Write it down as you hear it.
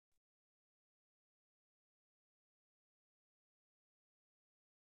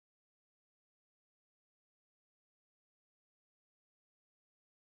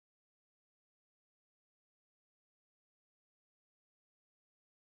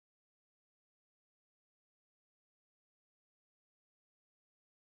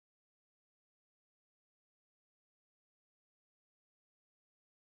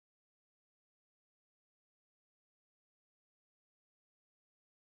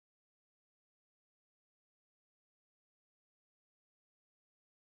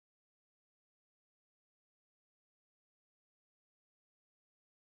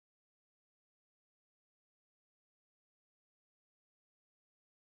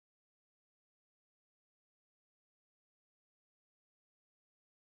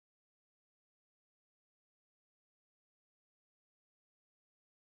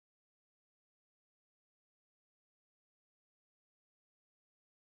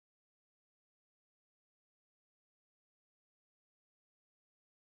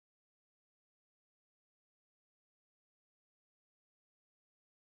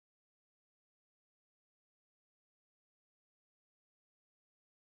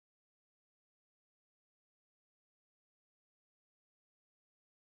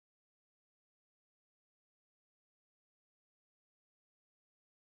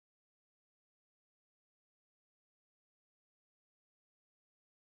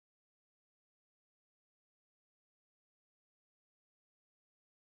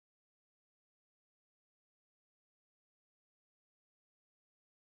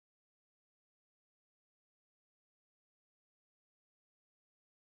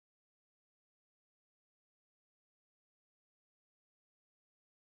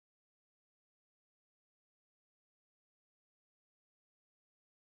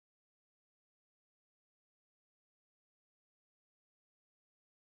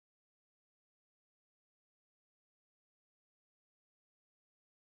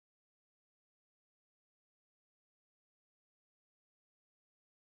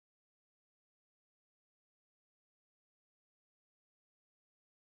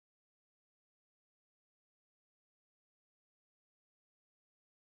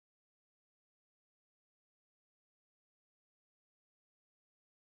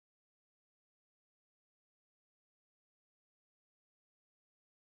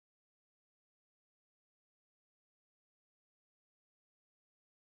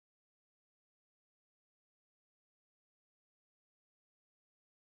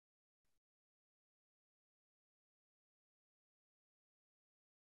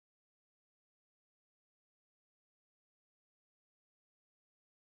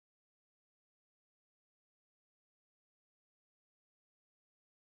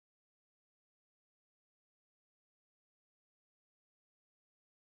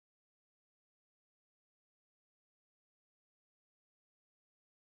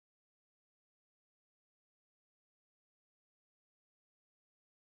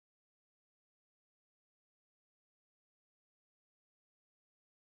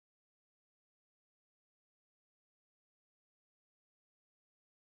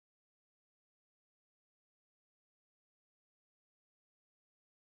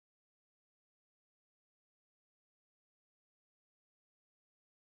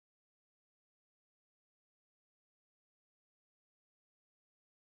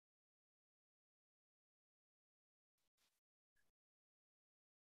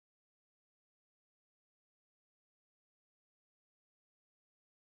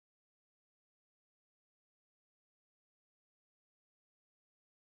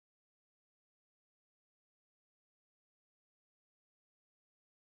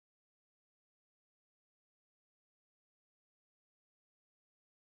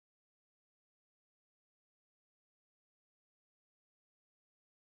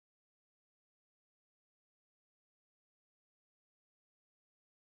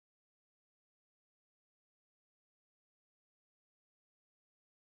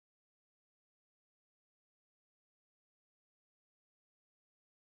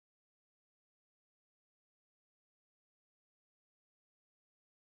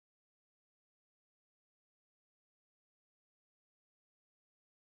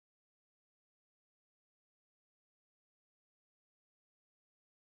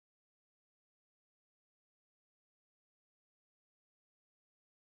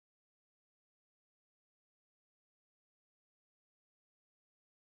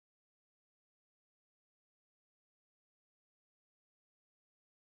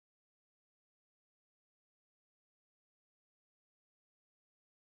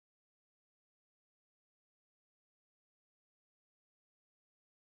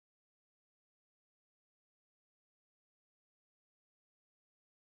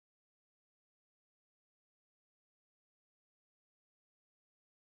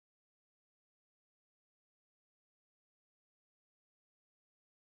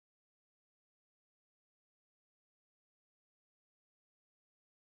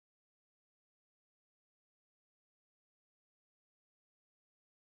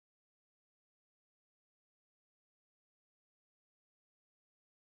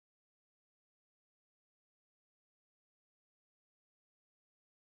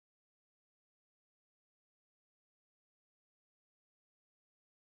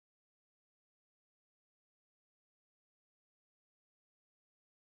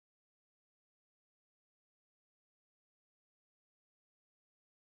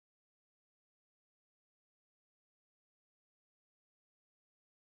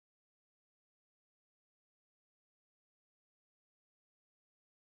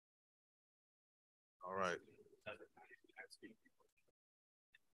All right.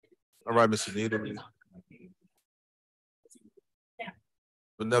 All right, Mr. Needham.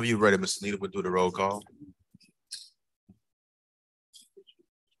 Whenever you're ready, Mr. Needham, we'll do the roll call.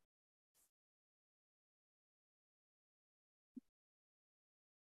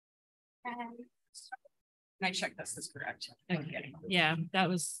 Can I check this is correct? Okay. Yeah, that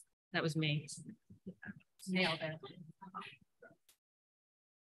was me. Nailed it.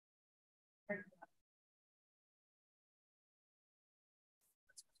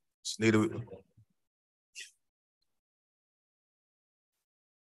 Mr. Needham.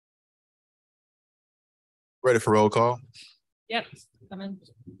 Ready for roll call? Yep, come in.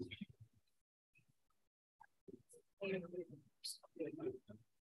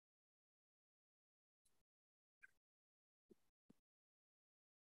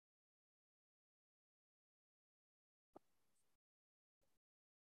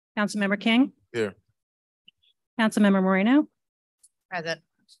 Councilmember King? Here. Councilmember Moreno? Present.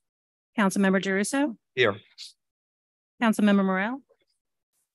 Councilmember Jeruso? Here. Councilmember Morel?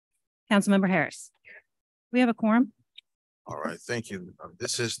 Councilmember Harris? We have a quorum. All right, thank you.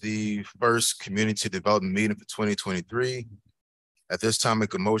 This is the first community development meeting for 2023. At this time,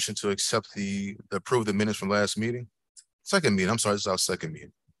 make a motion to accept approve the minutes from last meeting. Second meeting, I'm sorry, this is our second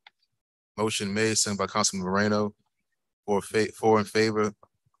meeting. Motion made, sent by Councilman Moreno, four in favor,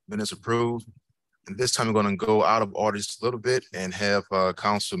 minutes approved. And this time we're going to go out of order just a little bit and have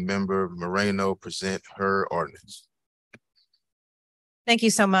Council Member Moreno present her ordinance. Thank you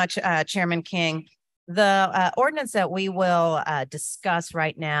so much, Chairman King. The ordinance that we will discuss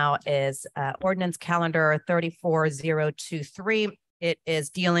right now is Ordinance Calendar 34023. It is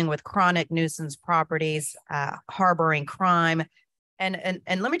dealing with chronic nuisance properties, harboring crime. And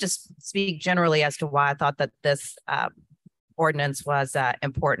let me just speak generally as to why I thought that this ordinance was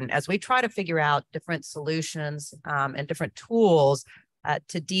important as we try to figure out different solutions and different tools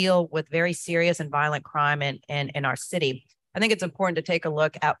to deal with very serious and violent crime in our city. I think it's important to take a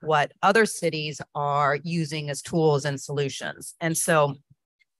look at what other cities are using as tools and solutions. And so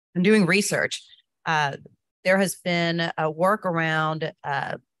in doing research, there has been a work around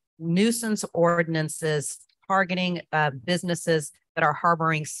nuisance ordinances targeting businesses that are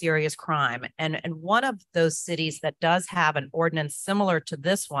harboring serious crime. And one of those cities that does have an ordinance similar to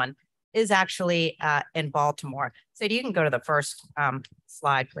this one is actually in Baltimore. Sadie, you can go to the first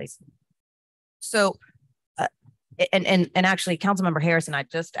slide, please. So, and actually, Councilmember Harrison, I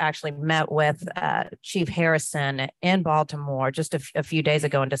just actually met with Chief Harrison in Baltimore just a few days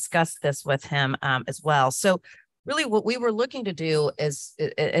ago and discussed this with him as well. So really what we were looking to do is,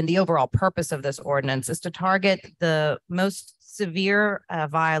 and the overall purpose of this ordinance is to target the most severe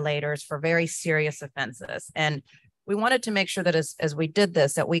violators for very serious offenses. And we wanted to make sure that as we did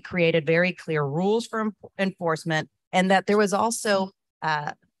this, that we created very clear rules for enforcement and that there was also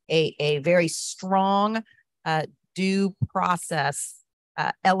a very strong due process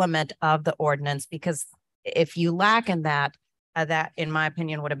element of the ordinance, because if you lack in that, that in my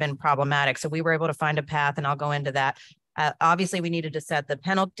opinion would have been problematic. So we were able to find a path, and I'll go into that. Obviously, we needed to set the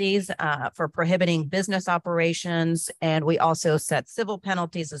penalties for prohibiting business operations, and we also set civil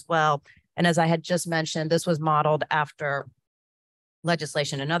penalties as well. And as I had just mentioned, this was modeled after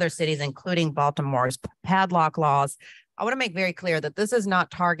legislation in other cities, including Baltimore's padlock laws. I want to make very clear that this is not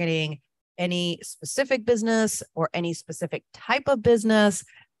targeting any specific business or any specific type of business.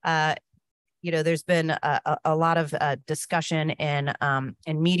 You know, there's been a lot of discussion in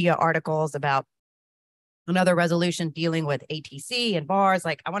media articles about another resolution dealing with ATC and bars.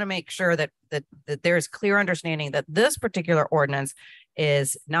 Like, I want to make sure that there's clear understanding that this particular ordinance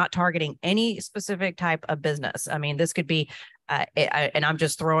is not targeting any specific type of business. I mean, this could be, and I'm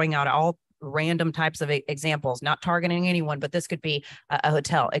just throwing out all random types of examples, not targeting anyone, but this could be a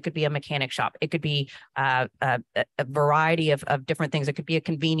hotel. It could be a mechanic shop. It could be a variety of different things. It could be a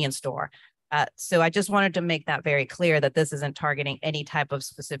convenience store. So I just wanted to make that very clear that this isn't targeting any type of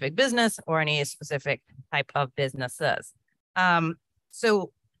specific business or any specific type of businesses.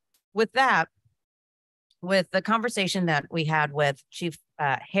 So with that, with the conversation that we had with Chief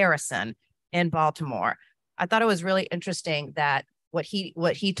Harrison in Baltimore, I thought it was really interesting that what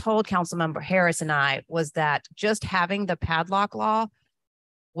he told Councilmember Harris and I was that just having the padlock law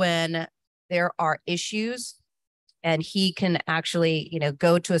when there are issues, and he can actually, you know,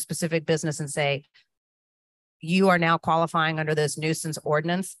 go to a specific business and say, you are now qualifying under this nuisance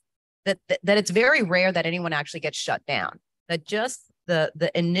ordinance, that it's very rare that anyone actually gets shut down. That just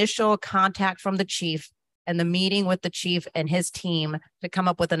the initial contact from the chief and the meeting with the chief and his team to come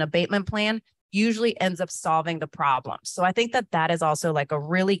up with an abatement plan usually ends up solving the problem. So I think that that is also like a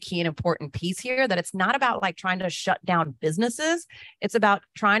really key and important piece here, that it's not about like trying to shut down businesses. It's about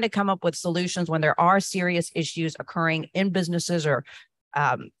trying to come up with solutions when there are serious issues occurring in businesses or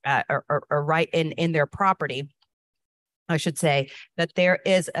right in their property. I should say that there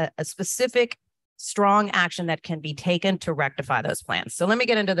is a specific strong action that can be taken to rectify those plans. So let me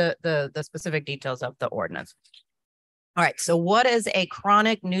get into the specific details of the ordinance. All right, so what is a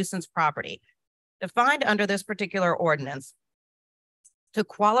chronic nuisance property? Defined under this particular ordinance, to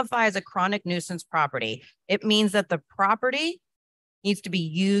qualify as a chronic nuisance property, it means that the property needs to be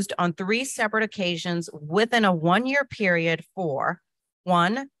used on 3 separate occasions within a 1-year period for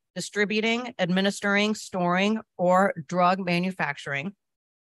 1, distributing, administering, storing, or drug manufacturing,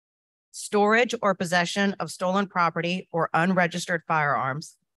 storage or possession of stolen property or unregistered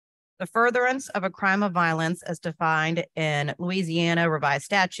firearms, the furtherance of a crime of violence as defined in Louisiana Revised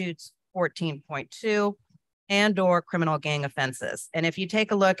Statutes 14.2 and or criminal gang offenses. And if you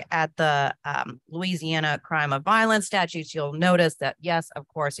take a look at the Louisiana crime of violence statutes, you'll notice that, yes, of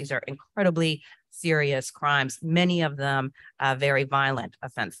course, these are incredibly serious crimes, many of them very violent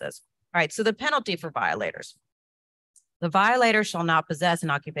offenses. All right, so the penalty for violators. The violator shall not possess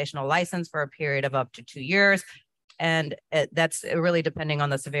an occupational license for a period of up to 2 years. And that's really depending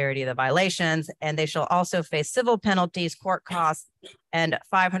on the severity of the violations. And they shall also face civil penalties, court costs, and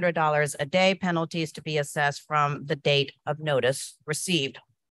 $500 a day penalties to be assessed from the date of notice received.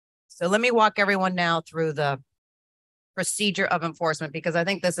 So let me walk everyone now through the procedure of enforcement, because I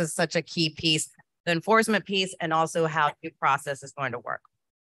think this is such a key piece, the enforcement piece, and also how due process is going to work.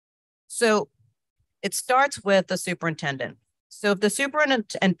 So it starts with the superintendent. So if the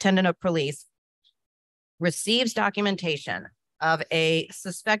superintendent of police receives documentation of a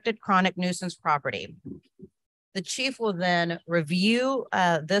suspected chronic nuisance property, the chief will then review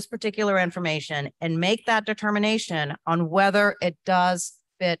this particular information and make that determination on whether it does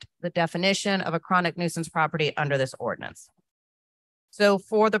fit the definition of a chronic nuisance property under this ordinance. So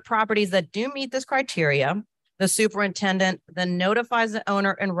for the properties that do meet this criteria, the superintendent then notifies the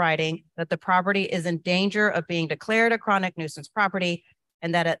owner in writing that the property is in danger of being declared a chronic nuisance property,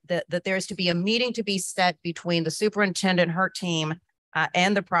 and that there's to be a meeting to be set between the superintendent, her team,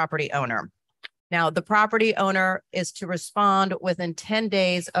 and the property owner. Now, the property owner is to respond within 10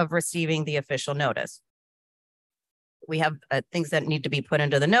 days of receiving the official notice. We have things that need to be put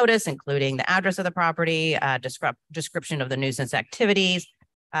into the notice, including the address of the property, description of the nuisance activities,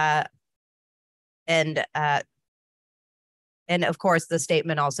 and of course, the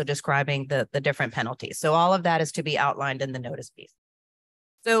statement also describing the different penalties. So all of that is to be outlined in the notice piece.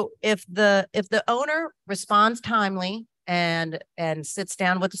 So if the owner responds timely and sits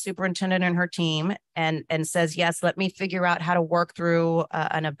down with the superintendent and her team and says, yes, let me figure out how to work through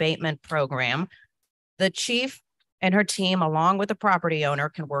an abatement program, the chief and her team, along with the property owner,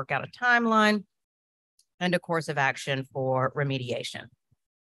 can work out a timeline and a course of action for remediation.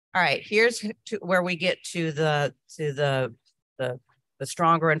 All right, here's where we get to the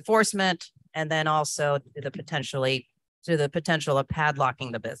stronger enforcement, and then also to the potential of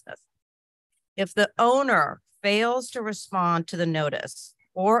padlocking the business. If the owner fails to respond to the notice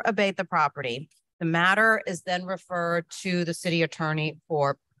or abate the property, the matter is then referred to the city attorney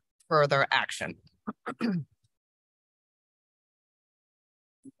for further action.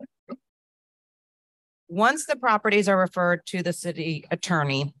 Once the properties are referred to the city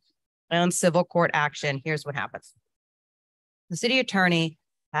attorney on civil court action, here's what happens. The city attorney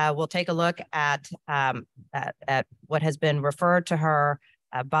will take a look at what has been referred to her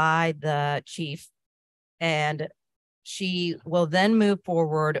by the chief, and she will then move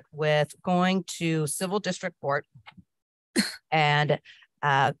forward with going to civil district court and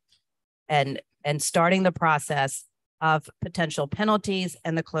starting the process of potential penalties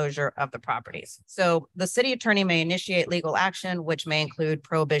and the closure of the properties. So the city attorney may initiate legal action, which may include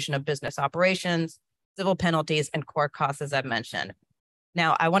prohibition of business operations, civil penalties, and court costs, as I've mentioned.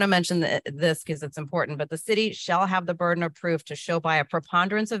 Now, I want to mention this because it's important, but the city shall have the burden of proof to show by a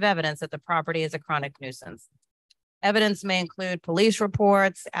preponderance of evidence that the property is a chronic nuisance. Evidence may include police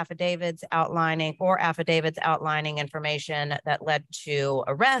reports, affidavits outlining information that led to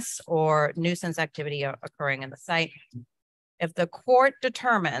arrests or nuisance activity occurring in the site. If the court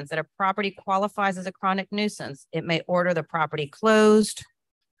determines that a property qualifies as a chronic nuisance, it may order the property closed,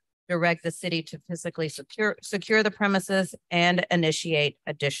 direct the city to physically secure the premises, and initiate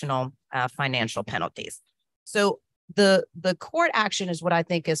additional financial penalties. So the court action is what I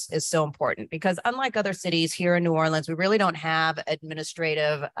think is so important, because unlike other cities here in New Orleans, we really don't have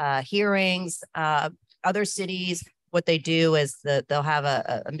administrative hearings. Other cities what they do is that they'll have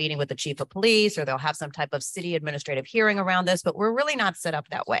a meeting with the chief of police, or they'll have some type of city administrative hearing around this, but we're really not set up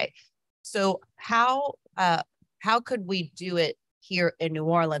that way. So how could we do it here in New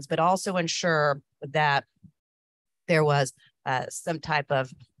Orleans, but also ensure that there was some type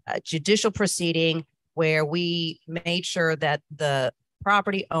of judicial proceeding where we made sure that the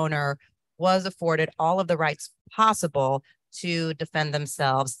property owner was afforded all of the rights possible to defend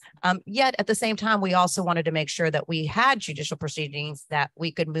themselves. Yet at the same time, we also wanted to make sure that we had judicial proceedings that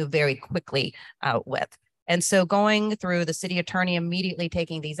we could move very quickly with. And so going through the city attorney immediately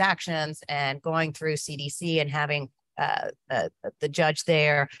taking these actions and going through CDC and having the judge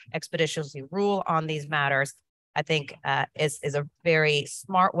there expeditiously rule on these matters, I think is a very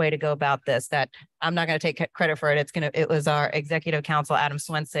smart way to go about this, that I'm not going to take credit for it. It was our executive counsel, Adam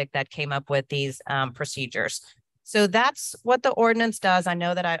Swinsick, that came up with these procedures. So that's what the ordinance does. I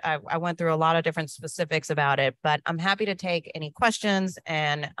know that I went through a lot of different specifics about it, but I'm happy to take any questions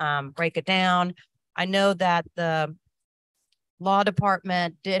and break it down. I know that the law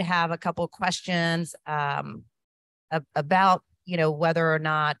department did have a couple of questions about, whether or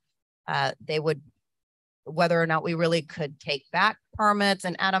not whether or not we really could take back permits.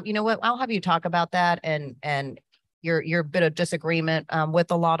 And Adam, you know what, I'll have you talk about that and your bit of disagreement with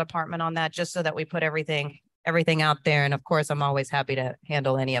the law department on that, just so that we put everything out there. And of course, I'm always happy to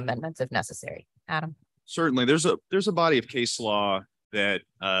handle any amendments if necessary. Adam. Certainly. There's a body of case law that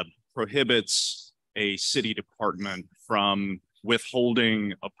prohibits a city department from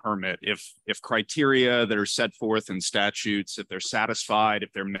withholding a permit if criteria that are set forth in statutes, if they're satisfied,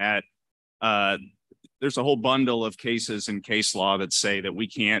 if they're met. There's a whole bundle of cases in case law that say that we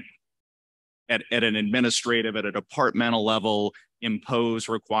can't, at an administrative, at a departmental level, impose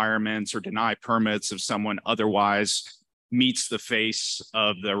requirements or deny permits if someone otherwise meets the face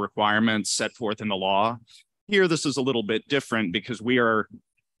of the requirements set forth in the law. Here, this is a little bit different because we are,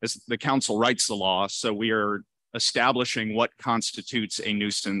 as the council writes the law, so we are establishing what constitutes a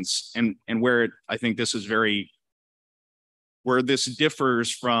nuisance, and where I think this is where this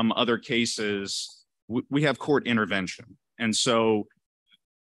differs from other cases, we have court intervention. And so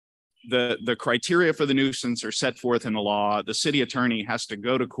the criteria for the nuisance are set forth in the law. The city attorney has to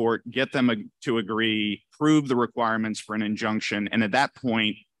go to court, get them to agree, prove the requirements for an injunction. And at that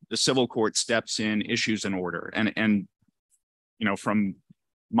point, the civil court steps in, issues an order. And from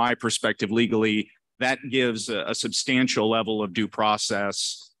my perspective legally, that gives a substantial level of due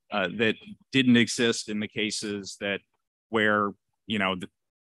process that didn't exist in the cases where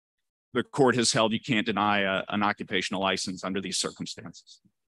the court has held you can't deny an occupational license under these circumstances.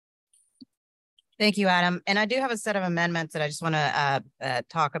 Thank you, Adam. And I do have a set of amendments that I just want to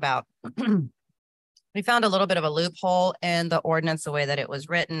talk about. We found a little bit of a loophole in the ordinance, the way that it was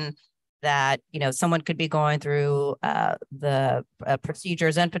written, that someone could be going through the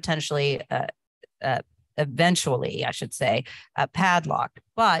procedures and potentially eventually, I should say, padlocked.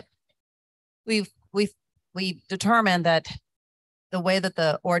 But we determined that the way that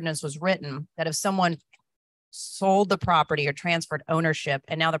the ordinance was written, that if someone sold the property or transferred ownership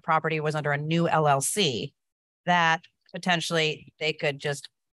and now the property was under a new LLC, that potentially they could just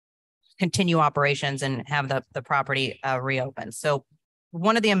continue operations and have the property reopened. So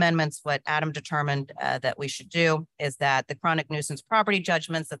one of the amendments, what Adam determined that we should do is that the chronic nuisance property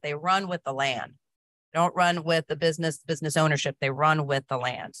judgments, that they run with the land. They don't run with the business ownership, they run with the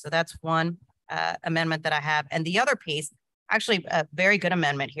land. So that's one amendment that I have. And the other piece, actually a very good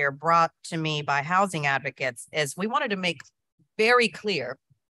amendment here brought to me by housing advocates, is we wanted to make very clear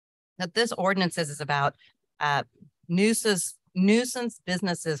that this ordinance is about nuisance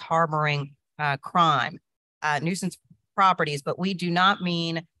businesses harboring crime, nuisance properties, but we do not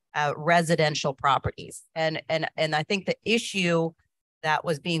mean residential properties. And I think the issue that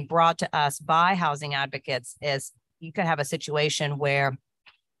was being brought to us by housing advocates is you could have a situation where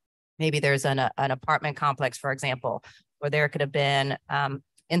maybe there's an apartment complex, for example, where there could have been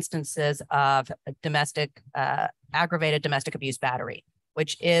instances of aggravated domestic abuse battery,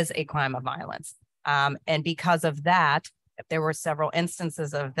 which is a crime of violence. And because of that, if there were several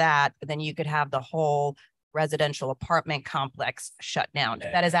instances of that, then you could have the whole residential apartment complex shut down.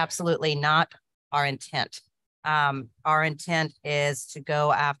 That is absolutely not our intent. Our intent is to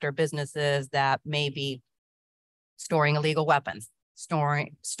go after businesses that may be storing illegal weapons,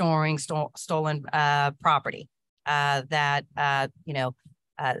 storing stolen property,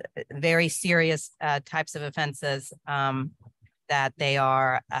 very serious types of offenses that they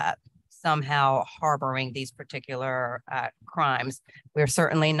are somehow harboring these particular crimes. We're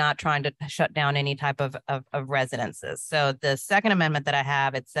certainly not trying to shut down any type of residences. So the second amendment that I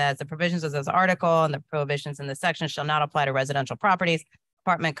have, it says the provisions of this article and the prohibitions in this section shall not apply to residential properties,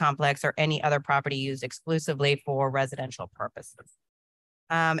 apartment complex, or any other property used exclusively for residential purposes.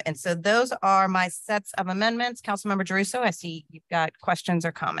 And so those are my sets of amendments. Councilmember Jeruso, I see you've got questions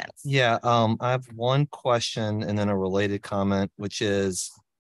or comments. Yeah, I have one question and then a related comment, which is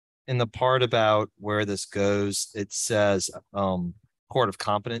in the part about where this goes, it says court of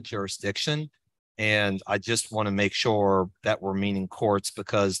competent jurisdiction. And I just want to make sure that we're meaning courts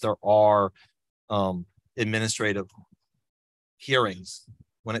because there are administrative hearings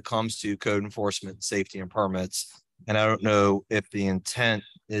when it comes to code enforcement, safety and permits. And I don't know if the intent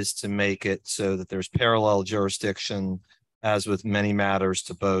is to make it so that there's parallel jurisdiction as with many matters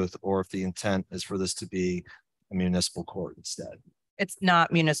to both, or if the intent is for this to be a municipal court instead. It's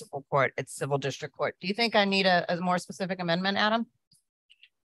not municipal court, it's civil district court. Do you think I need a more specific amendment, Adam?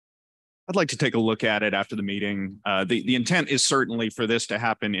 I'd like to take a look at it after the meeting. The intent is certainly for this to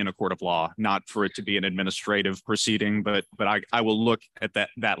happen in a court of law, not for it to be an administrative proceeding, but I will look at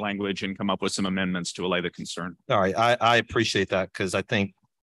that language and come up with some amendments to allay the concern. All right, I appreciate that because I think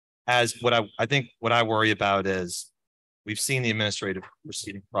what I worry about is we've seen the administrative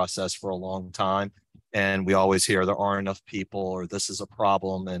proceeding process for a long time and we always hear there aren't enough people or this is a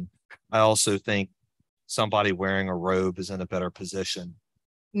problem. And I also think somebody wearing a robe is in a better position.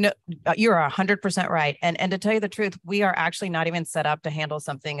 No, you're 100% right. And to tell you the truth, we are actually not even set up to handle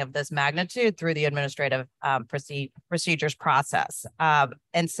something of this magnitude through the administrative procedures process.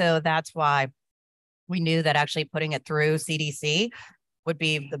 And so that's why we knew that actually putting it through CDC would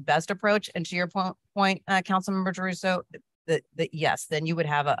be the best approach. And to your point, Councilmember Jeruso, that yes, then you would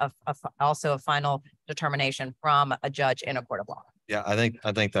have also a final determination from a judge in a court of law. Yeah, I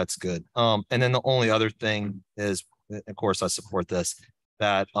think that's good. And then the only other thing is, of course, I support this,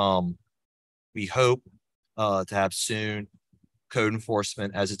 that we hope to have soon code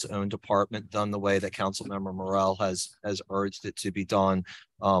enforcement as its own department done the way that Councilmember Morell has urged it to be done.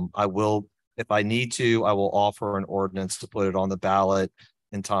 I will, if I need to, I will offer an ordinance to put it on the ballot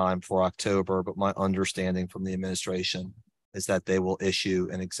in time for October, but my understanding from the administration is that they will issue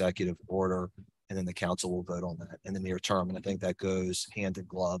an executive order and then the council will vote on that in the near term. And I think that goes hand in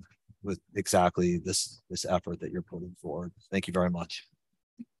glove with exactly this effort that you're putting forward. Thank you very much.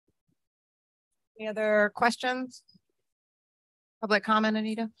 Any other questions? Public comment,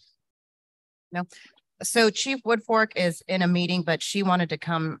 Anita? No. So Chief Woodfork is in a meeting, but she wanted to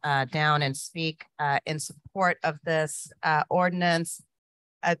come down and speak in support of this ordinance.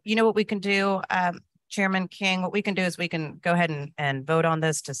 You know what we can do, Chairman King? What we can do is we can go ahead and vote on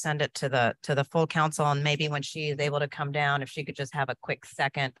this to send it to the full council, and maybe when she is able to come down, if she could just have a quick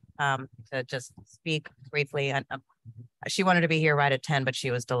second to just speak briefly. And she wanted to be here right at 10, but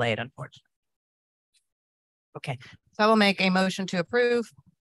she was delayed, unfortunately. Okay, so I will make a motion to approve.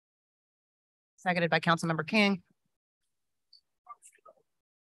 Seconded by Councilmember King.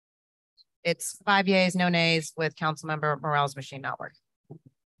 It's 5 yeas, no nays, with Councilmember Morell's machine not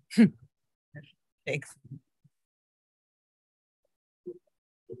working. Thanks.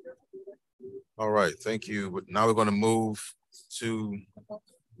 All right, thank you. Now we're going to move to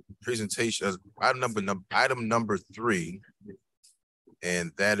presentation as item number 3,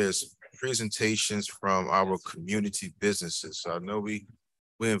 and that is presentations from our community businesses. So I know we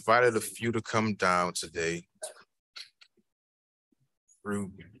invited a few to come down today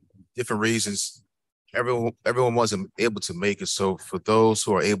through different reasons. Everyone wasn't able to make it. So for those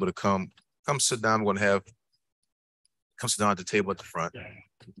who are able to come sit down. We're going to come sit down at the table at the front.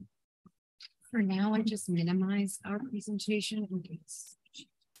 For now, I just minimize our presentation. Okay.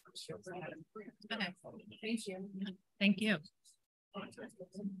 Thank you. Thank you.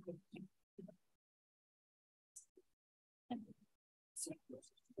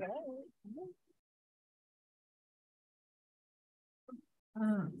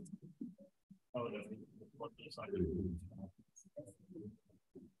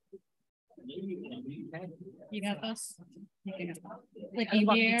 You got this? You can click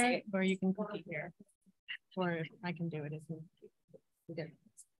here, or you can click it here. Or I can do it if you do.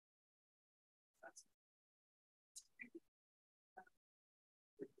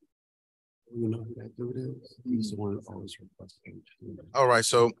 You know who that dude is? He's the one that always requests. All right,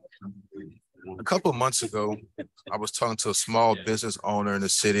 so a couple of months ago, I was talking to a small business owner in the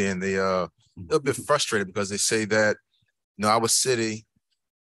city, and they're a bit frustrated because they say that, you know, our city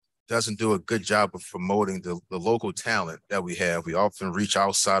doesn't do a good job of promoting the local talent that we have. We often reach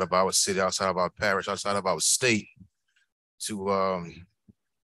outside of our city, outside of our parish, outside of our state to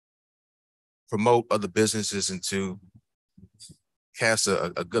promote other businesses and to cast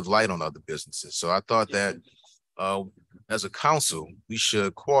a good light on other businesses. So I thought that as a council, we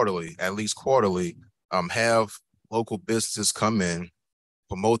should quarterly, at least quarterly, have local businesses come in,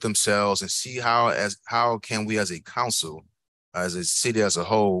 promote themselves, and see how can we as a council, as a city as a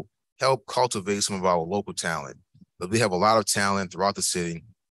whole, help cultivate some of our local talent. But we have a lot of talent throughout the city.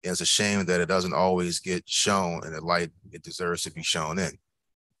 And it's a shame that it doesn't always get shown in the light it deserves to be shown in.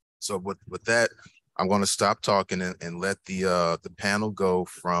 So with that, I'm going to stop talking and let the panel go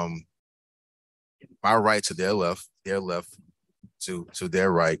from my right to their left to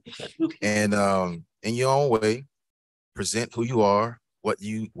their right, and in your own way, present who you are, what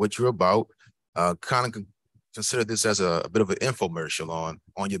you're about. Kind of consider this as a bit of an infomercial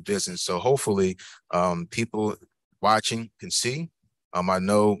on your business. So hopefully, people watching can see. I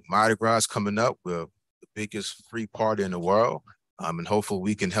know Mardi Gras is coming up. We're the biggest free party in the world. And hopefully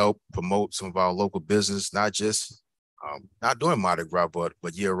we can help promote some of our local business, not just not during Mardi Gras, but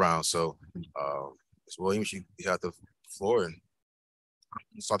year round. So Ms. Williams, you have the floor and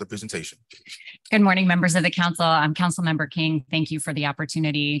start the presentation. Good morning, members of the council. I'm Councilmember King. Thank you for the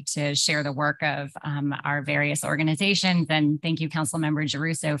opportunity to share the work of our various organizations. And thank you, Councilmember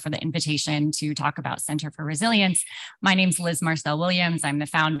Giarrusso, for the invitation to talk about Center for Resilience. My name is Liz Marcel Williams. I'm the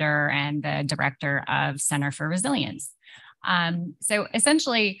founder and the director of Center for Resilience. So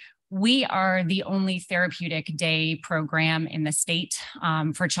essentially, we are the only therapeutic day program in the state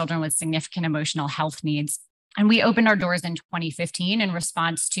for children with significant emotional health needs. And we opened our doors in 2015 in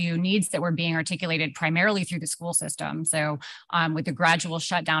response to needs that were being articulated primarily through the school system. So with the gradual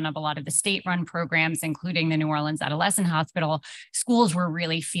shutdown of a lot of the state-run programs, including the New Orleans Adolescent Hospital, schools were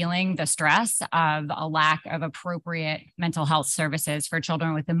really feeling the stress of a lack of appropriate mental health services for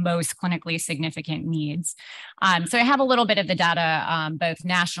children with the most clinically significant needs. So I have a little bit of the data, both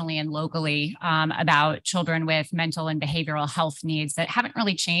nationally and locally, about children with mental and behavioral health needs that haven't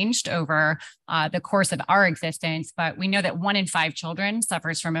really changed over the course of our existence, but we know that 1 in 5 children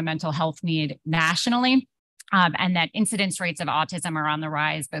suffers from a mental health need nationally. And that incidence rates of autism are on the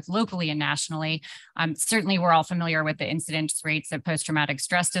rise, both locally and nationally. Certainly, we're all familiar with the incidence rates of post-traumatic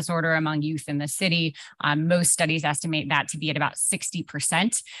stress disorder among youth in the city. Most studies estimate that to be at about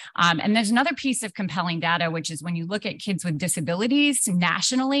 60%. And there's another piece of compelling data, which is when you look at kids with disabilities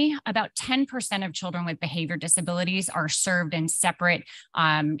nationally, about 10% of children with behavior disabilities are served in separate,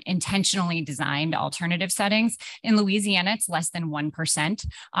 intentionally designed alternative settings. In Louisiana, it's less than 1%.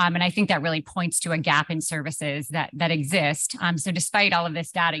 And I think that really points to a gap in services that exist. So despite all of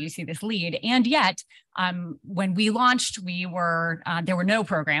this data, you see this lead. And yet, when we launched, there were no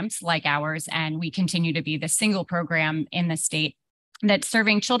programs like ours, and we continue to be the single program in the state that's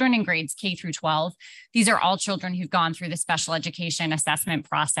serving children in grades K through 12. These are all children who've gone through the special education assessment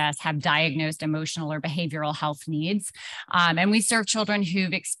process, have diagnosed emotional or behavioral health needs. And we serve children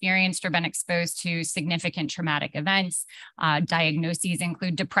who've experienced or been exposed to significant traumatic events. Diagnoses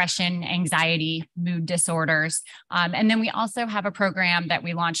include depression, anxiety, mood disorders. And then we also have a program that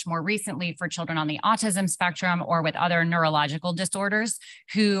we launched more recently for children on the autism spectrum or with other neurological disorders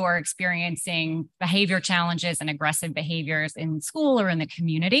who are experiencing behavior challenges and aggressive behaviors in school or in the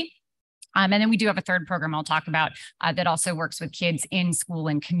community. And then we do have a third program I'll talk about that also works with kids in school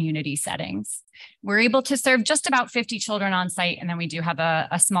and community settings. We're able to serve just about 50 children on site, and then we do have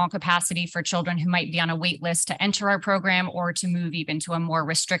a small capacity for children who might be on a wait list to enter our program or to move even to a more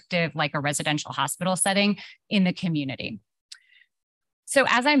restrictive, like a residential hospital setting in the community. So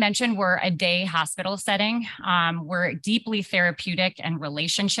as I mentioned, we're a day hospital setting. We're deeply therapeutic and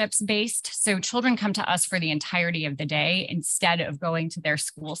relationships based. So children come to us for the entirety of the day instead of going to their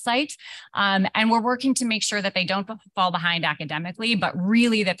school site. And we're working to make sure that they don't fall behind academically, but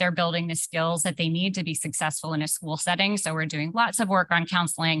really that they're building the skills that they need to be successful in a school setting. So we're doing lots of work on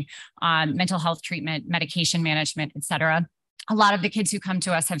counseling, mental health treatment, medication management, et cetera. A lot of the kids who come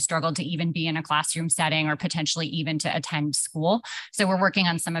to us have struggled to even be in a classroom setting or potentially even to attend school. So we're working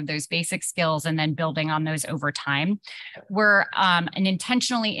on some of those basic skills and then building on those over time. We're an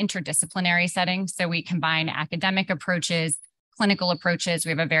intentionally interdisciplinary setting. So we combine academic approaches, clinical approaches. We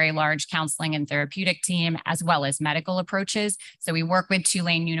have a very large counseling and therapeutic team, as well as medical approaches. So we work with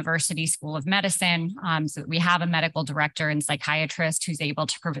Tulane University School of Medicine. So we have a medical director and psychiatrist who's able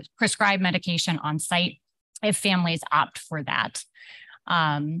to prescribe medication on site if families opt for that.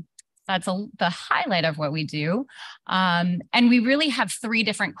 That's the highlight of what we do. And we really have 3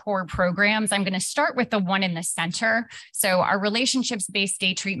 different core programs. I'm going to start with the one in the center. So our relationships-based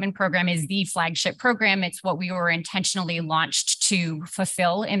day treatment program is the flagship program. It's what we were intentionally launched to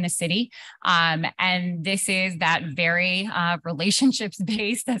fulfill in the city. And this is that very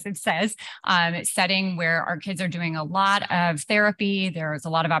relationships-based, as it says, setting where our kids are doing a lot of therapy. There's a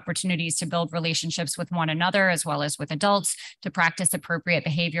lot of opportunities to build relationships with one another, as well as with adults, to practice appropriate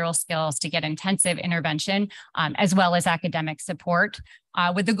behavioral skills, to get intensive intervention, as well as academic support,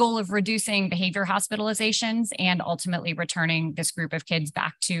 with the goal of reducing behavior hospitalizations and ultimately returning this group of kids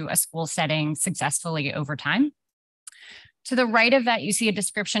back to a school setting successfully over time. To the right of that, you see a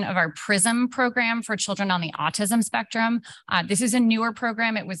description of our PRISM program for children on the autism spectrum. This is a newer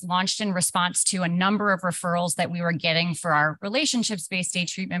program. It was launched in response to a number of referrals that we were getting for our relationships-based day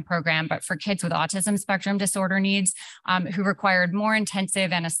treatment program, but for kids with autism spectrum disorder needs who required more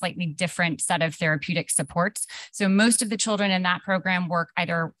intensive and a slightly different set of therapeutic supports. So most of the children in that program work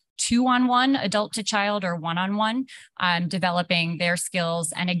either 2-on-1, adult to child, or 1-on-1, developing their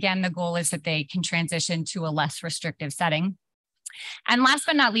skills. And again, the goal is that they can transition to a less restrictive setting. And last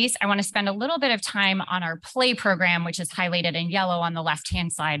but not least, I want to spend a little bit of time on our play program, which is highlighted in yellow on the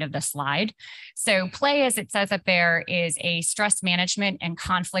left-hand side of the slide. So play, as it says up there, is a stress management and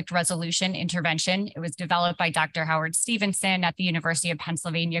conflict resolution intervention. It was developed by Dr. Howard Stevenson at the University of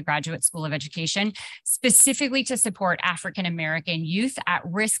Pennsylvania Graduate School of Education, specifically to support African-American youth at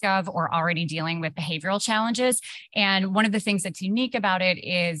risk of or already dealing with behavioral challenges. And one of the things that's unique about it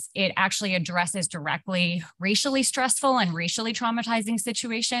is it actually addresses directly racially stressful and racially traumatizing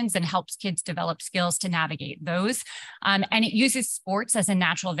situations and helps kids develop skills to navigate those. And it uses sports as a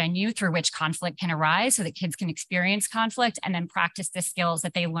natural venue through which conflict can arise so that kids can experience conflict and then practice the skills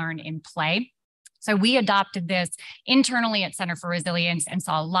that they learn in play. So we adopted this internally at Center for Resilience and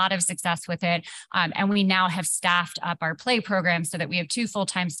saw a lot of success with it. And we now have staffed up our play program so that we have 2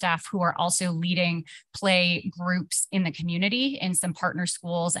 full-time staff who are also leading play groups in the community, in some partner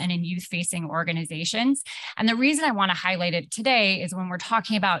schools and in youth-facing organizations. And the reason I want to highlight it today is when we're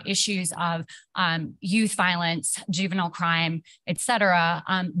talking about issues of youth violence, juvenile crime, et cetera,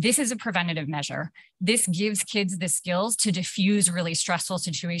 this is a preventative measure. This gives kids the skills to diffuse really stressful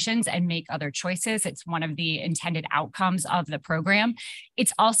situations and make other choices. It's one of the intended outcomes of the program.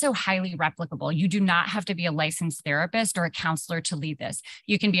 It's also highly replicable. You do not have to be a licensed therapist or a counselor to lead this.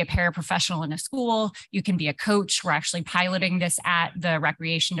 You can be a paraprofessional in a school. You can be a coach. We're actually piloting this at the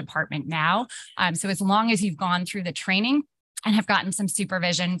recreation department now. So as long as you've gone through the training and have gotten some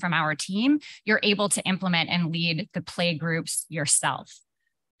supervision from our team, you're able to implement and lead the play groups yourself.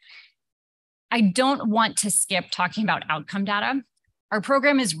 I don't want to skip talking about outcome data. Our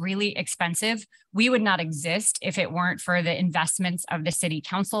program is really expensive. We would not exist if it weren't for the investments of the City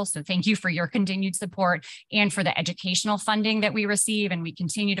Council. So thank you for your continued support and for the educational funding that we receive. And we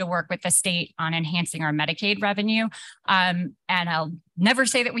continue to work with the state on enhancing our Medicaid revenue. And I'll never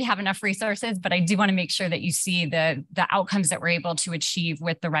say that we have enough resources, but I do want to make sure that you see the outcomes that we're able to achieve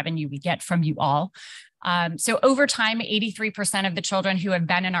with the revenue we get from you all. So over time, 83% of the children who have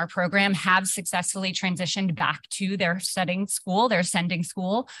been in our program have successfully transitioned back to their sending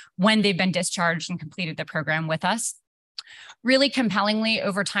school when they've been discharged and completed the program with us. Really compellingly,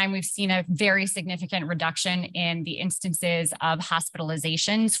 over time, we've seen a very significant reduction in the instances of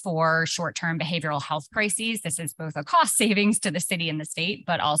hospitalizations for short-term behavioral health crises. This is both a cost savings to the city and the state,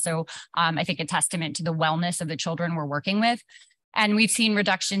 but also, I think, a testament to the wellness of the children we're working with. And we've seen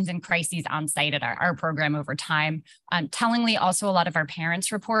reductions in crises on site at our program over time. Tellingly, also a lot of our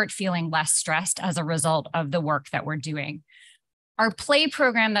parents report feeling less stressed as a result of the work that we're doing. Our play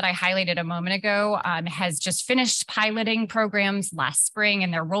program that I highlighted a moment ago has just finished piloting programs last spring,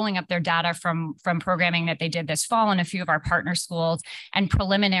 and they're rolling up their data from programming that they did this fall in a few of our partner schools. And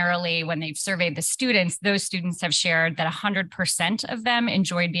preliminarily, when they've surveyed the students, those students have shared that 100% of them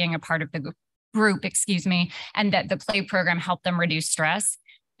enjoyed being a part of the group, and that the play program helped them reduce stress.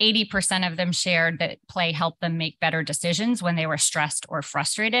 80% of them shared that play helped them make better decisions when they were stressed or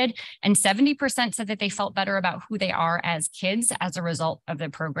frustrated. And 70% said that they felt better about who they are as kids as a result of the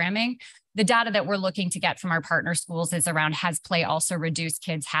programming. The data that we're looking to get from our partner schools is around, has play also reduced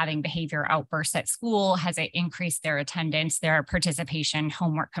kids having behavior outbursts at school? Has it increased their attendance, their participation,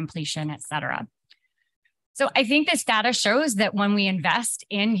 homework completion, et cetera? So I think this data shows that when we invest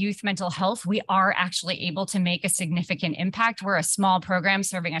in youth mental health, we are actually able to make a significant impact. We're a small program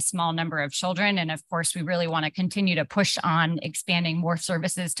serving a small number of children. And of course, we really want to continue to push on expanding more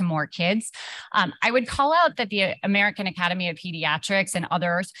services to more kids. I would call out that the American Academy of Pediatrics and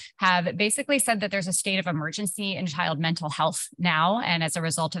others have basically said that there's a state of emergency in child mental health now. And as a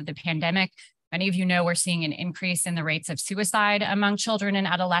result of the pandemic, many of you know we're seeing an increase in the rates of suicide among children and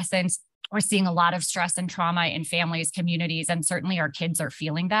adolescents. We're seeing a lot of stress and trauma in families, communities, and certainly our kids are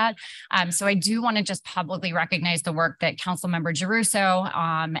feeling that. So I do want to just publicly recognize the work that Councilmember Giarrusso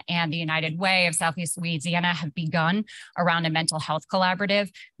and the United Way of Southeast Louisiana have begun around a mental health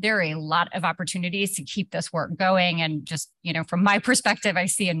collaborative. There are a lot of opportunities to keep this work going. And just, you know, from my perspective, I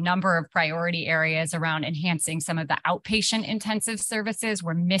see a number of priority areas around enhancing some of the outpatient intensive services.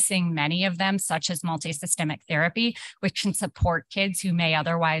 We're missing many of them, such as multisystemic therapy, which can support kids who may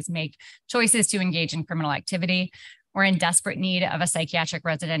otherwise make choices to engage in criminal activity. We're in desperate need of a psychiatric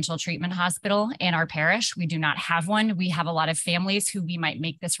residential treatment hospital in our parish. We do not have one. We have a lot of families who we might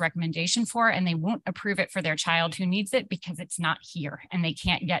make this recommendation for, and they won't approve it for their child who needs it because it's not here and they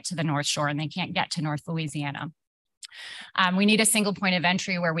can't get to the North Shore and they can't get to North Louisiana. We need a single point of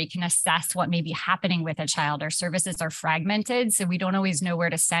entry where we can assess what may be happening with a child. Our services are fragmented, so we don't always know where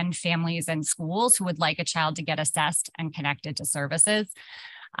to send families and schools who would like a child to get assessed and connected to services.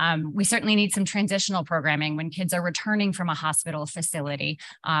 We certainly need some transitional programming when kids are returning from a hospital facility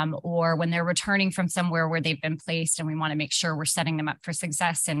or when they're returning from somewhere where they've been placed, and we want to make sure we're setting them up for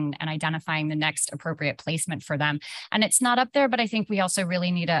success and identifying the next appropriate placement for them. And it's not up there, but I think we also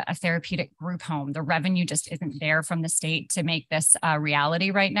really need a therapeutic group home. The revenue just isn't there from the state to make this a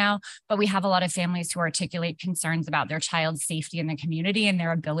reality right now, but we have a lot of families who articulate concerns about their child's safety in the community and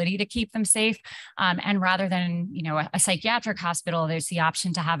their ability to keep them safe. And rather than, you know, a psychiatric hospital, there's the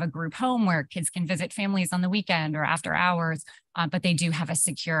option to have a group home where kids can visit families on the weekend or after hours, but they do have a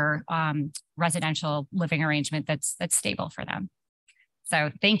secure residential living arrangement that's stable for them.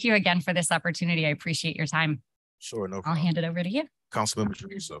 So thank you again for this opportunity. I appreciate your time. Sure, no I'll problem. hand it over to you. Councilmember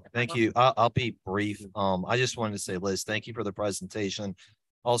Giarrusso. Thank you. I'll be brief. I just wanted to say, Liz, thank you for the presentation.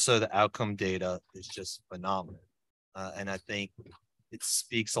 Also, the outcome data is just phenomenal. And I think it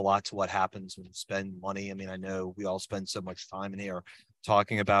speaks a lot to what happens when you spend money. I mean, I know we all spend so much time in here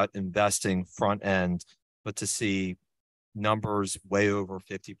talking about investing front end, but to see numbers way over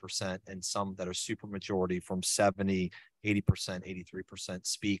 50% and some that are super majority from 70, 80%, 83%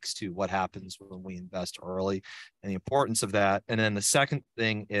 speaks to what happens when we invest early and the importance of that. And then the second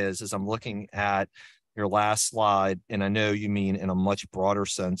thing is, as I'm looking at your last slide, and I know you mean in a much broader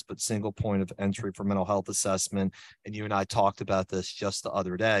sense, but single point of entry for mental health assessment. And you and I talked about this just the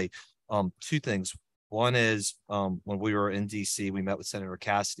other day. Two things. One is when we were in DC, we met with Senator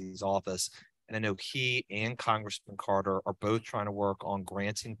Cassidy's office, and I know he and Congressman Carter are both trying to work on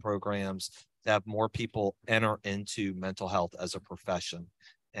granting programs to have more people enter into mental health as a profession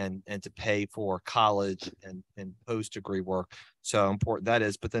and to pay for college and post-degree work. So important that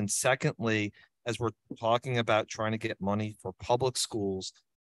is. But then secondly, as we're talking about trying to get money for public schools,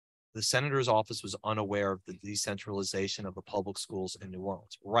 the senator's office was unaware of the decentralization of the public schools in New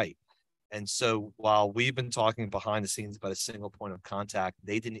Orleans. Right. And so while we've been talking behind the scenes about a single point of contact,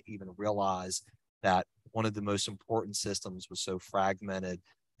 they didn't even realize that one of the most important systems was so fragmented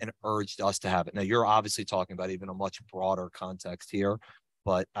and urged us to have it. Now, you're obviously talking about even a much broader context here,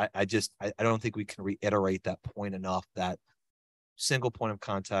 but I don't think we can reiterate that point enough, that single point of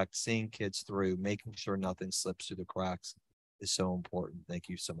contact, seeing kids through, making sure nothing slips through the cracks is so important. Thank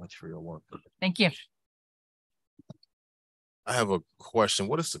you so much for your work. Thank you. I have a question.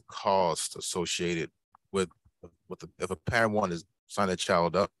 What is the cost associated with if a parent wants to sign a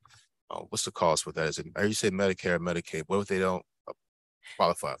child up? What's the cost with that? Is it, or you say Medicare or Medicaid? What if they don't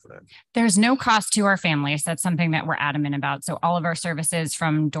qualify for that? There's no cost to our families. That's something that we're adamant about. So all of our services,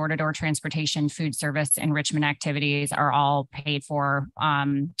 from door-to-door transportation, food service, enrichment activities, are all paid for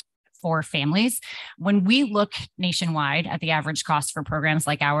families. When we look nationwide at the average cost for programs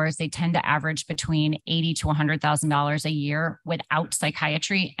like ours, they tend to average between $80,000 to $100,000 a year without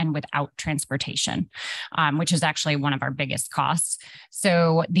psychiatry and without transportation, which is actually one of our biggest costs.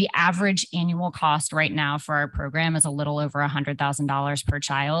 So the average annual cost right now for our program is a little over $100,000 per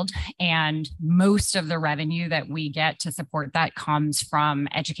child. And most of the revenue that we get to support that comes from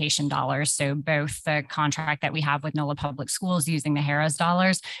education dollars. So both the contract that we have with NOLA Public Schools using the HARAS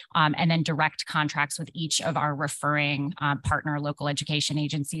dollars, and then direct contracts with each of our referring partner local education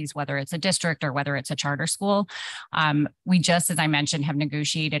agencies, whether it's a district or whether it's a charter school. We just, as I mentioned, have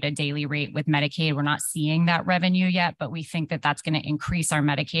negotiated a daily rate with Medicaid. We're not seeing that revenue yet, but we think that that's going to increase our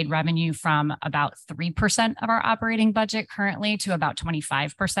Medicaid revenue from about 3% of our operating budget currently to about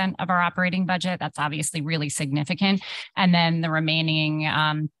 25% of our operating budget. That's obviously really significant. And then the remaining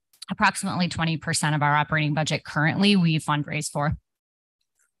approximately 20% of our operating budget currently we fundraise for.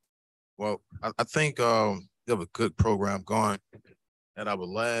 Well, I think we have a good program going. At our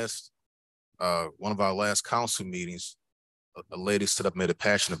last, one of our last council meetings, a lady stood up and made a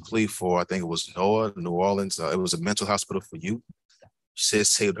passionate plea for, I think it was NOAA, New Orleans. It was a mental hospital for youth. She said it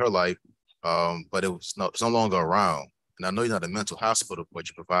saved her life, but it's no longer around. And I know you're not a mental hospital, but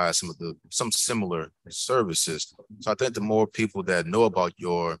you provide some similar services. So I think the more people that know about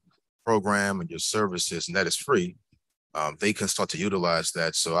your program and your services, and that is free, they can start to utilize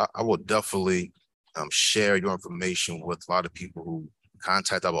that. So I will definitely share your information with a lot of people who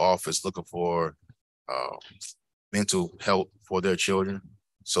contact our office looking for mental health for their children,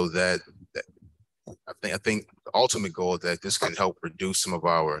 so that I think the ultimate goal is that this can help reduce some of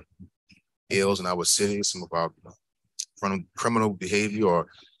our ills in our city, some of our criminal behavior, or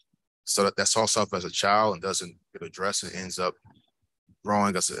so that starts off as a child and doesn't get addressed and ends up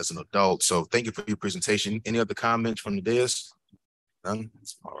growing as an adult. So thank you for your presentation. Any other comments from the dais? None?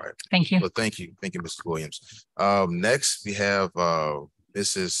 All right. Thank you. Well, thank you. Thank you, Mr. Williams. Next, we have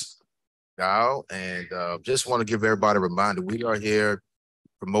Mrs. Gao, and just want to give everybody a reminder, we are here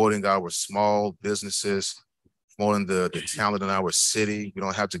promoting our small businesses, promoting the talent in our city. You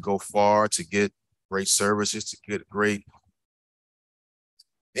don't have to go far to get great services, to get great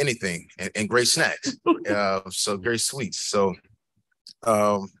anything, and great snacks. So great sweets. So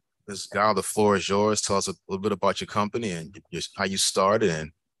Ms. Gao, the floor is yours. Tell us a little bit about your company and how you started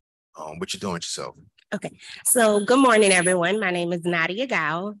and what you're doing yourself. Okay, so good morning, everyone. My name is Nadia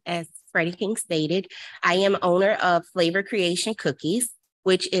Gao. As Freddie King stated, I am owner of Flavor Creation Cookies,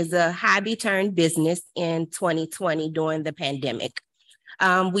 which is a hobby turned business in 2020 during the pandemic.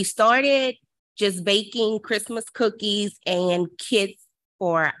 We started just baking Christmas cookies and kits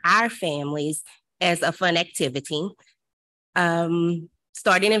for our families as a fun activity.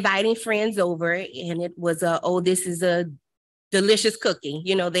 Started inviting friends over, and it was this is a delicious cookie.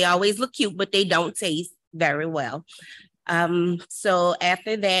 You know, they always look cute, but they don't taste very well. So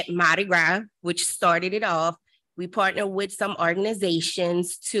after that, Mardi Gras, which started it off, we partnered with some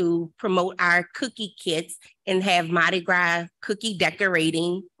organizations to promote our cookie kits and have Mardi Gras cookie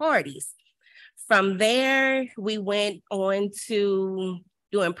decorating parties. From there, we went on to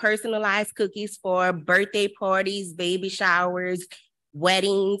doing personalized cookies for birthday parties, baby showers,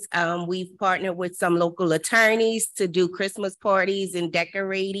 weddings. We've partnered with some local attorneys to do Christmas parties and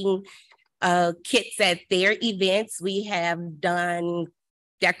decorating kits at their events. We have done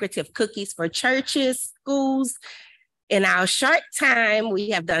decorative cookies for churches, schools. In our short time,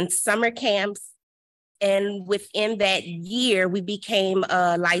 we have done summer camps. And within that year, we became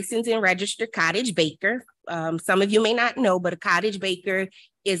a licensed and registered cottage baker. Some of you may not know, but a cottage baker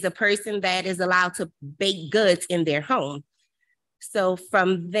is a person that is allowed to bake goods in their home. So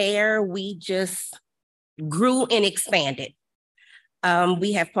from there, we just grew and expanded.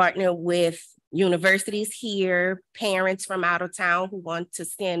 We have partnered with universities here, parents from out of town who want to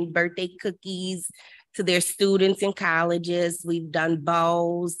send birthday cookies to their students in colleges. We've done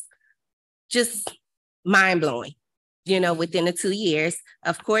balls, just mind-blowing, you know, within the 2 years.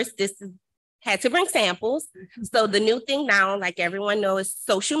 Of course, had to bring samples. So the new thing now, like everyone knows, is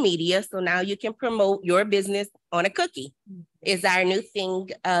social media. So now you can promote your business on a cookie is our new thing.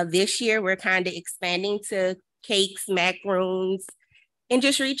 This year, we're kind of expanding to cakes, macaroons, and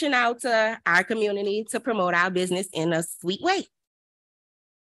just reaching out to our community to promote our business in a sweet way.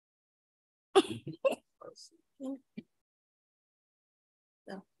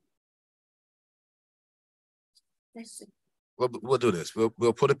 We'll do this.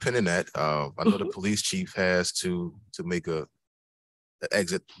 We'll put a pin in that. I know the police chief has to make an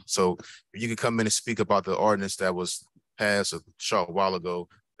exit. So if you can come in and speak about the ordinance that was passed a short while ago,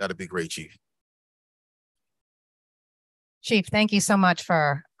 that'd be great, Chief. Chief, thank you so much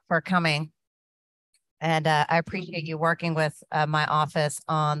for coming. And I appreciate you working with my office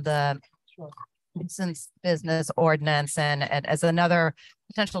on the nuisance business ordinance and as another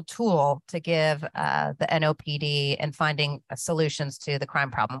potential tool to give the NOPD in finding solutions to the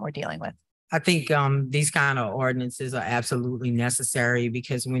crime problem we're dealing with. I think these kind of ordinances are absolutely necessary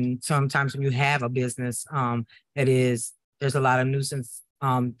because sometimes when you have a business, there's a lot of nuisance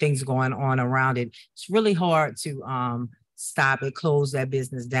things going on around it. It's really hard to stop it, close that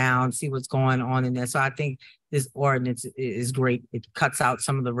business down, see what's going on in there. So I think this ordinance is great. It cuts out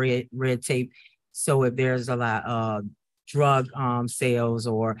some of the red tape. So if there's a lot of drug sales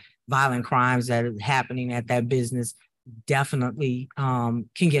or violent crimes that are happening at that business, definitely can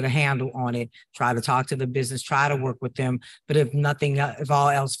get a handle on it. Try to talk to the business, try to work with them. But if all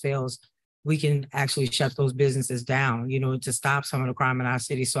else fails, we can actually shut those businesses down, you know, to stop some of the crime in our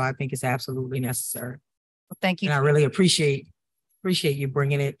city. So I think it's absolutely necessary. Well, thank you. And I really appreciate you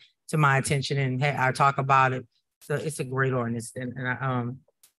bringing it to my attention and I talk about it. So it's a great ordinance, and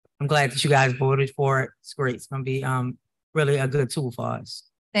I'm glad that you guys voted for it. It's great. It's going to be really a good tool for us.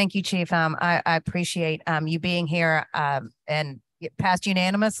 Thank you, Chief. I appreciate you being here and it passed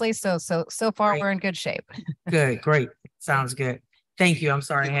unanimously. So far Great. we're in good shape. Good, great. Sounds good. Thank you. I'm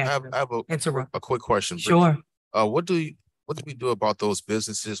sorry. I have interrupt. a quick question. Sure. What do we do about those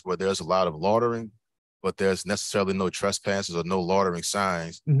businesses where there's a lot of loitering, but there's necessarily no trespasses or no loitering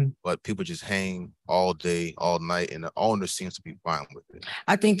signs, but people just hang all day, all night, and the owner seems to be fine with it?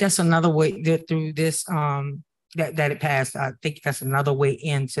 I think that's another way that through this that it passed. I think that's another way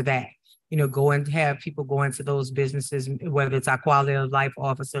into that. You know, go and have people go into those businesses, whether it's our quality of life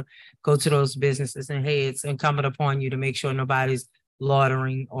officer, go to those businesses and hey, it's incumbent upon you to make sure nobody's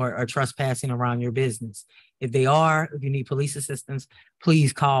loitering or trespassing around your business. If they are, if you need police assistance,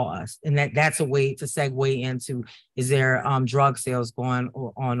 please call us. And that's a way to segue into, is there drug sales going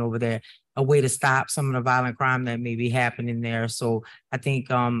on over there? A way to stop some of the violent crime that may be happening there. So I think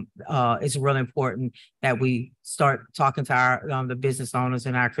it's really important that we start talking to our the business owners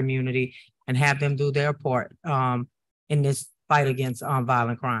in our community and have them do their part in this fight against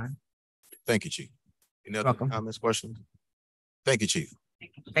violent crime. Thank you, Chief. Any other comments, questions? Thank you, Chief.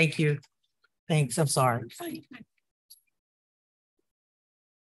 Thank you. Thanks. I'm sorry.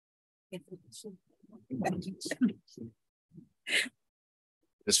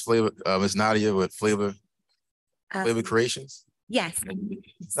 Ms. Flavor, Ms. Nadia with Flavor Creations. Yes.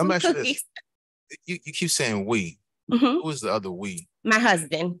 I'm actually, you keep saying we. Who is the other we? My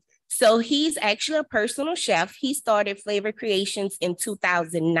husband. So he's actually a personal chef. He started Flavor Creations in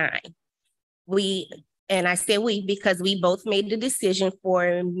 2009. And I say we because we both made the decision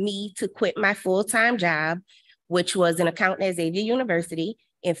for me to quit my full-time job, which was an accountant at Xavier University,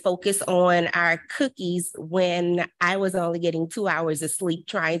 and focus on our cookies when I was only getting 2 hours of sleep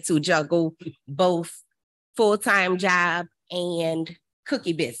trying to juggle both full-time job and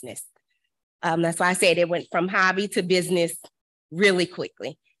cookie business. That's why I said it went from hobby to business really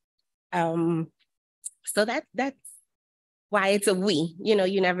quickly. So that's why it's a we. You know,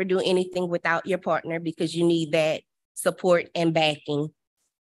 you never do anything without your partner because you need that support and backing.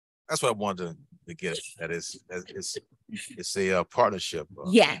 That's what I wanted to get at. It's a partnership.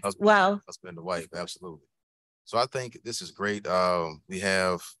 Yes. Husband and wife, absolutely. So I think this is great. We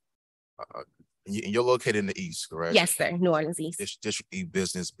have, and you're located in the East, correct? Yes, sir. New Orleans East. District E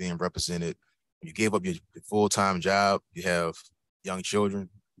business being represented. You gave up your full-time job. You have young children.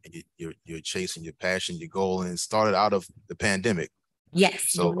 And you're chasing your passion, your goal, and it started out of the pandemic.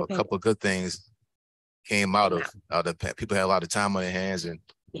 Yes. So a couple of good things came out of people had a lot of time on their hands and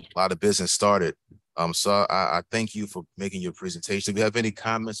a lot of business started. So I thank you for making your presentation. Do we have any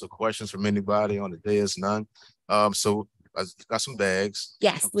comments or questions from anybody on the dais? None. So I got some bags.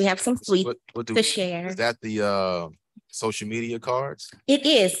 Yes, we have some sweets to share. Is that the social media cards? It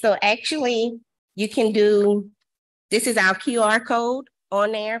is. So actually, you can do. This is our QR code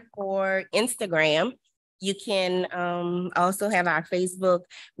on there for Instagram. You can also have our Facebook.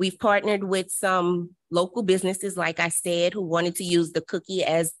 We've partnered with some local businesses, like I said, who wanted to use the cookie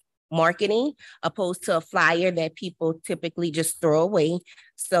as marketing, opposed to a flyer that people typically just throw away.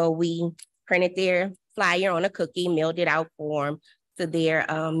 So we printed their flyer on a cookie, mailed it out for them to their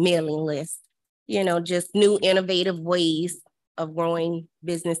mailing list. You know, just new innovative ways of growing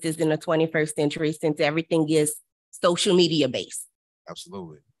businesses in the 21st century, since everything is social media based.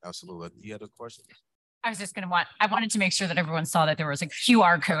 Absolutely. Absolutely. You had a question? I was just I wanted to make sure that everyone saw that there was a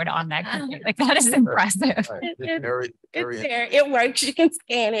QR code on that cookie. Like, that is impressive. Right. It's there. It works. You can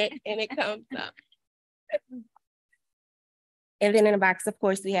scan it and it comes up. And then in the box, of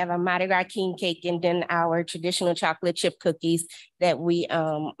course, we have a Mardi Gras king cake and then our traditional chocolate chip cookies that we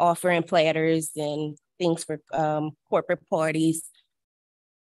offer in platters and things for corporate parties,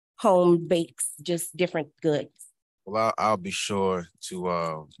 home bakes, just different goods. Well, I'll be sure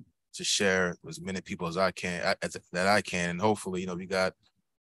to share as many people as I can, and hopefully, you know, we got a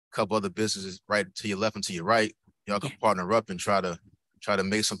couple other businesses right to your left and to your right. Y'all can partner up and try to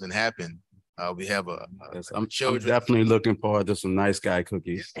make something happen. We have Yes, I'm children. definitely looking forward to some nice guy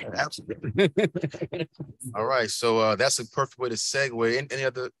cookies. Absolutely. All right, so that's a perfect way to segue. Any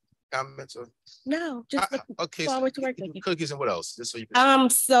other comments? Or? No, just look Okay, forward so to working with you. cookies and what else? Just so you can...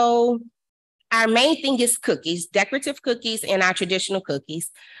 So our main thing is cookies, decorative cookies and our traditional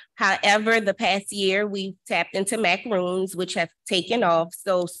cookies. However, the past year we've tapped into macaroons, which have taken off.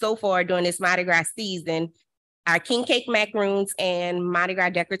 So far during this Mardi Gras season, our king cake macaroons and Mardi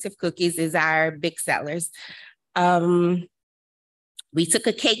Gras decorative cookies is our big sellers. We took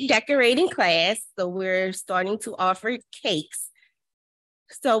a cake decorating class, so we're starting to offer cakes.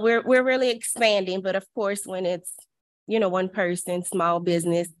 So we're really expanding, but of course, when it's, you know, one person, small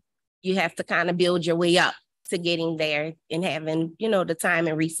business, you have to kind of build your way up to getting there and having, you know, the time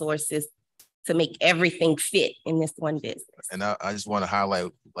and resources to make everything fit in this one business. And I just want to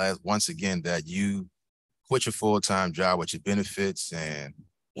highlight once again that you quit your full-time job with your benefits and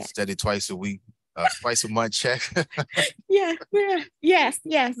study twice a week, twice a month check. Yes.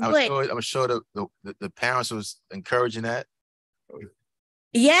 I'm sure the parents was encouraging that.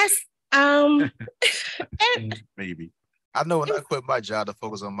 Yes. Maybe. I know when I quit my job to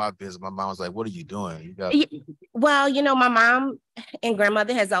focus on my business, my mom was like, "What are you doing?" You got... Well, you know, my mom and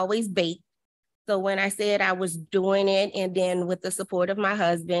grandmother has always baked. So when I said I was doing it, and then with the support of my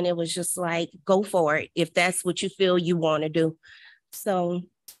husband, it was just like, go for it if that's what you feel you want to do. So,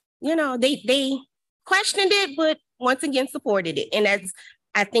 you know, they questioned it, but once again supported it. And that's,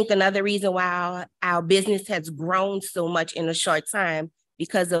 I think, another reason why our business has grown so much in a short time,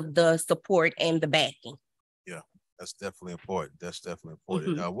 because of the support and the backing. Yeah, that's definitely important. That's definitely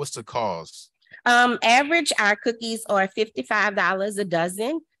important. Mm-hmm. What's the cost? Average, our cookies are $55 a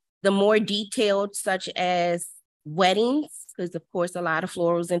dozen. The more detailed, such as weddings, because of course a lot of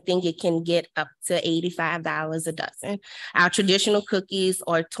florals and things, it can get up to $85 a dozen. Our traditional cookies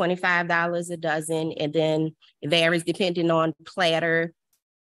are $25 a dozen, and then it varies depending on platter,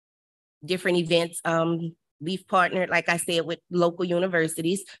 different events. We've partnered, like I said, with local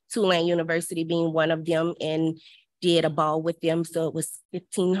universities, Tulane University being one of them, and did a ball with them. So it was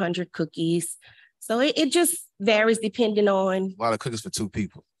 1,500 cookies. So it just varies depending on. A lot of cookies for two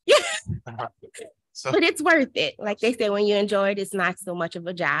people. Yeah. But it's worth it. Like they say, when you enjoy it, it's not so much of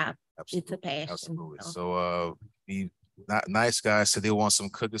a job. Absolutely. It's a passion. Absolutely. So Nice Guys said they want some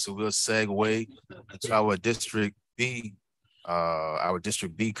cookies, so we'll segue to our District B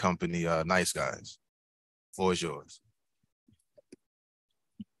company, Nice Guys. Floor is yours.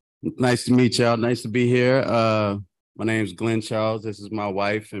 Nice to meet y'all. Nice to be here. My name is Glenn Charles. This is my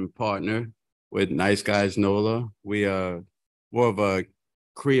wife and partner with Nice Guys NOLA. We are more of a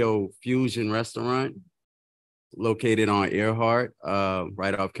Creole fusion restaurant located on Earhart,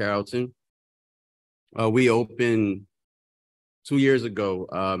 right off Carrollton. We opened 2 years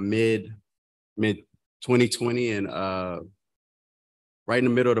ago, mid 2020, and right in the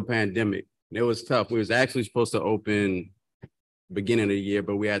middle of the pandemic. It was tough. We was actually supposed to open beginning of the year,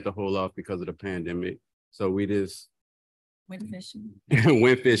 but we had to hold off because of the pandemic. So we just went fishing.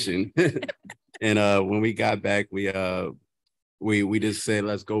 Went fishing. And when we got back, we just said,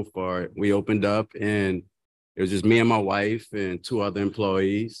 let's go for it. We opened up, and it was just me and my wife and 2 other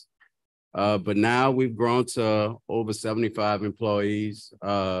employees. But now we've grown to over 75 employees.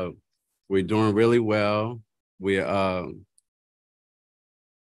 We're doing really well. We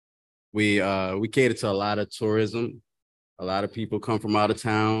cater to a lot of tourism. A lot of people come from out of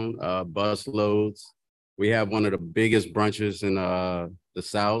town, bus loads. We have one of the biggest brunches in the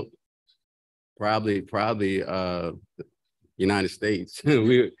South, probably United States.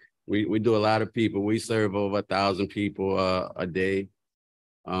 we do a lot of people. We serve over 1,000 people a day.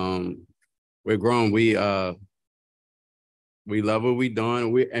 We're growing. We love what we're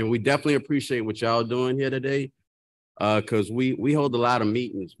doing. And we definitely appreciate what y'all doing here today. Because we hold a lot of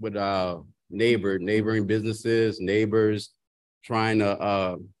meetings with neighboring businesses, neighbors, trying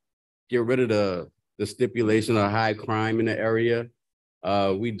to get rid of the stipulation of high crime in the area.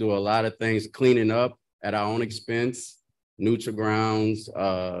 We do a lot of things, cleaning up at our own expense, neutral grounds,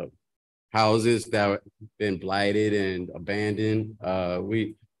 houses that have been blighted and abandoned.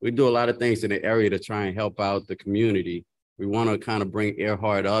 We do a lot of things in the area to try and help out the community. We want to kind of bring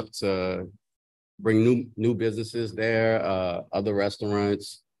Earhart up to bring new businesses there, other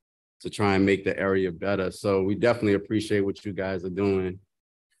restaurants, to try and make the area better. So we definitely appreciate what you guys are doing.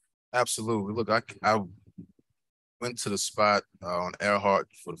 Absolutely. Look, I went to the spot on Earhart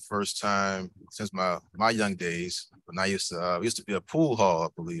for the first time since my young days. When I used to be a pool hall, I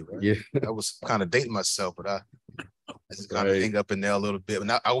believe. Right? Yeah. I was kind of dating myself, but I just kind of hang up in there a little bit.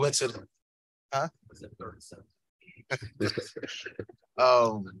 And I went to the, huh?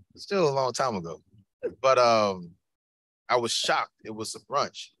 Still a long time ago. But I was shocked. It was a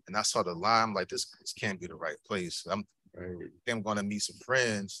brunch, and I saw the line. I'm like, this can't be the right place. I'm going to meet some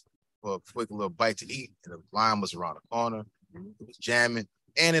friends for a quick little bite to eat, and the line was around the corner. It was jamming,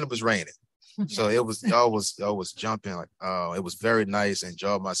 and it was raining. So it was y'all was jumping like it was very nice.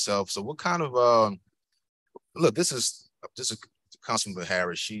 Enjoyed myself. So what kind of look, this is Councilmember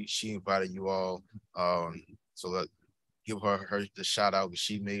Harris. She invited you all. So let give her the shout out, because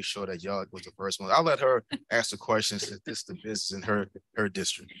she made sure that y'all was the first one. I'll let her ask the questions since this is the business in her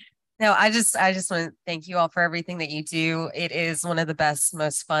district. No, I just want to thank you all for everything that you do. It is one of the best,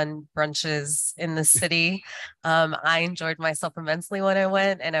 most fun brunches in the city. I enjoyed myself immensely when I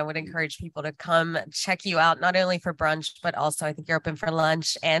went, and I would encourage people to come check you out, not only for brunch, but also I think you're open for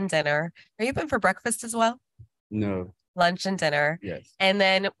lunch and dinner. Are you open for breakfast as well? No. Lunch and dinner. Yes. And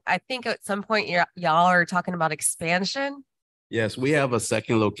then I think at some point y'all are talking about expansion. Yes, we have a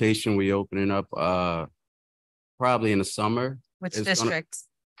second location we opening up probably in the summer. Which district?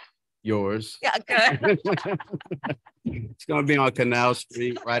 Yours. Yeah, good. It's gonna be on Canal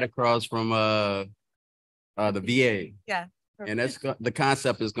Street, right across from the VA. Yeah. And the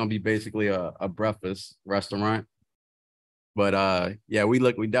concept is gonna be basically a breakfast restaurant. But yeah, we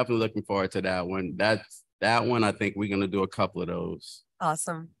definitely looking forward to that one. That one, I think we're gonna do a couple of those.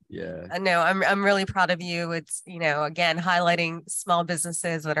 Awesome. Yeah. I know. I'm really proud of you. It's, again, highlighting small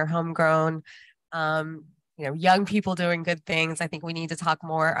businesses that are homegrown, young people doing good things. I think we need to talk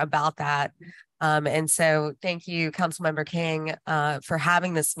more about that. And so thank you, Councilmember King, for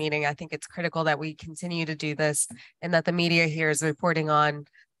having this meeting. I think it's critical that we continue to do this and that the media here is reporting on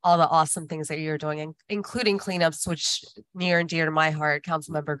all the awesome things that you're doing, including cleanups, which near and dear to my heart,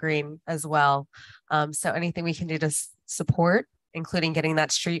 Councilmember Green as well. So anything we can do to support, including getting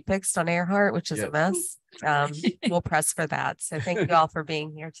that street fixed on Earhart, which is a mess, we'll press for that. So thank you all for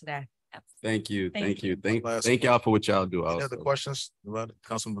being here today. Thank you. Thank you. Thank Last y'all for what y'all do. Any other questions,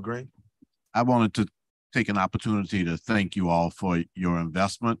 Councilmember Green? I wanted to take an opportunity to thank you all for your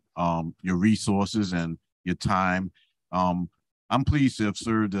investment, your resources, and your time. I'm pleased to have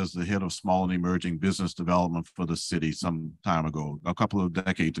served as the head of small and emerging business development for the city some time ago, a couple of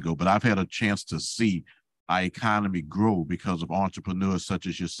decades ago, but I've had a chance to see our economy grow because of entrepreneurs such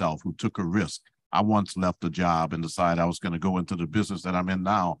as yourself who took a risk. I once left a job and decided I was going to go into the business that I'm in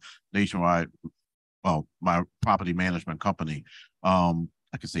now, Nationwide, well, my property management company.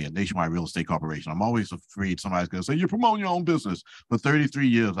 I could say a Nationwide Real Estate Corporation. I'm always afraid somebody's going to say, you're promoting your own business. For 33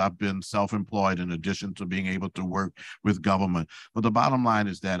 years, I've been self-employed in addition to being able to work with government. But the bottom line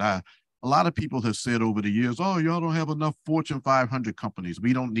is that a lot of people have said over the years, oh, y'all don't have enough Fortune 500 companies.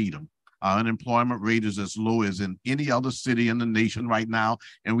 We don't need them. Our unemployment rate is as low as in any other city in the nation right now.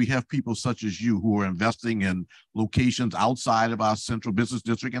 And we have people such as you who are investing in locations outside of our central business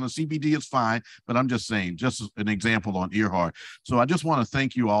district, and the CBD is fine, but I'm just saying, just an example on Earhart. So I just want to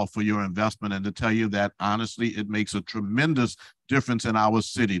thank you all for your investment and to tell you that honestly, it makes a tremendous difference in our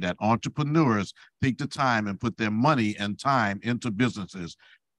city that entrepreneurs take the time and put their money and time into businesses.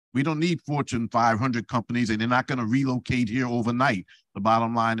 We don't need Fortune 500 companies, and they're not going to relocate here overnight. The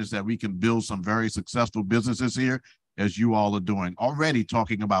bottom line is that we can build some very successful businesses here, as you all are doing, already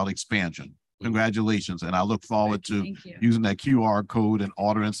talking about expansion. Congratulations. And I look forward to using that QR code and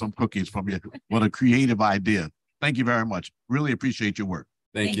ordering some cookies from you. What a creative idea. Thank you very much. Really appreciate your work.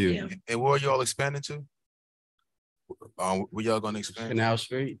 Thank you. And where are you all expanding to? Where y'all going to expand? Canal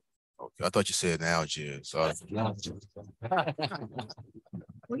Street. Okay, I thought you said Algiers. So look, okay.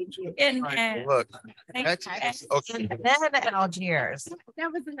 Then Algiers.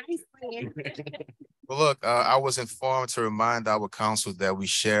 That was a nice plan. Well, look, I was informed to remind our council that we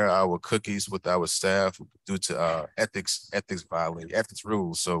share our cookies with our staff due to ethics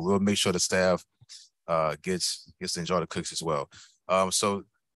rules. So we'll make sure the staff gets to enjoy the cookies as well. So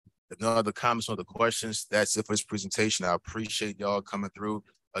if no other comments or other questions, that's it for this presentation. I appreciate y'all coming through.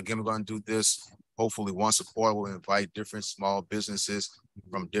 Again, we're going to do this hopefully once a quarter. We'll invite different small businesses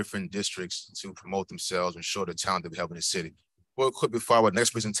from different districts to promote themselves and show the talent that we have in the city. Real quick before our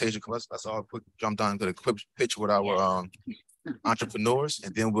next presentation, let's all quick jump down to the quick picture with our entrepreneurs,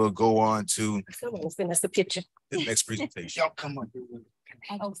 and then we'll go on to Send us a picture. The next presentation. Y'all come on.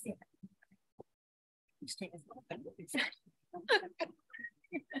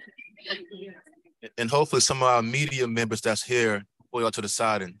 And hopefully some of our media members that's here pull y'all to the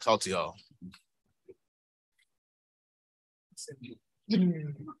side and talk to y'all. It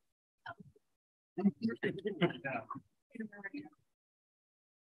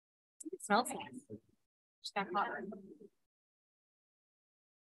smells nice. Just got hot.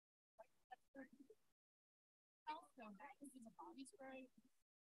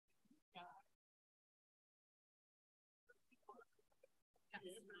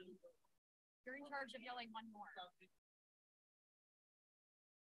 You're in charge of yelling one more.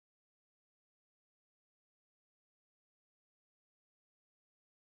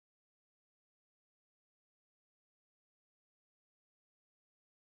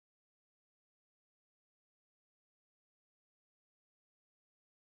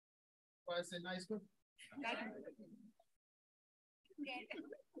 Why is it nice? Don't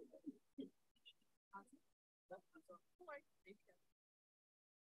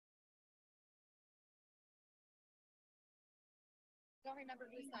remember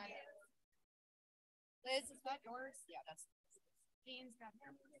whose side it is. Liz, is that yours? Yeah, that's. Dean's got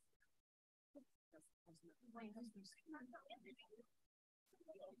her.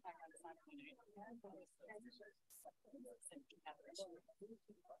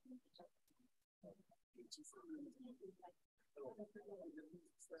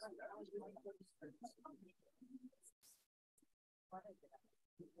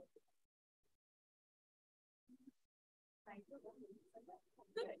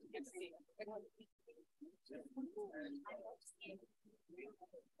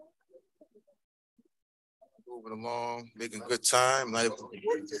 Moving along, making good time. Not even- All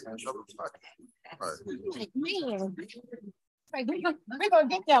right. Man, we're gonna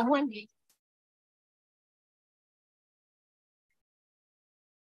get that one day.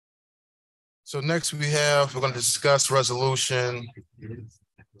 So next we're going to discuss resolution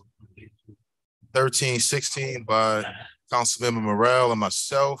 1316 by Councilmember Morrell and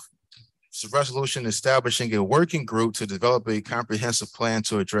myself. It's a resolution establishing a working group to develop a comprehensive plan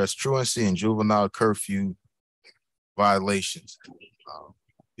to address truancy and juvenile curfew violations.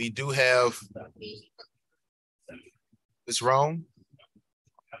 We do have Ms. Rome.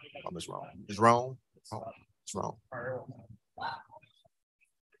 Oh, Ms. Rome. Ms. Rome. Oh, Ms. Rome. Oh.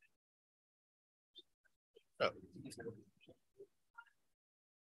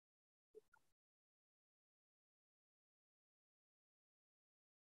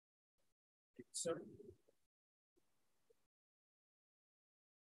 Sir.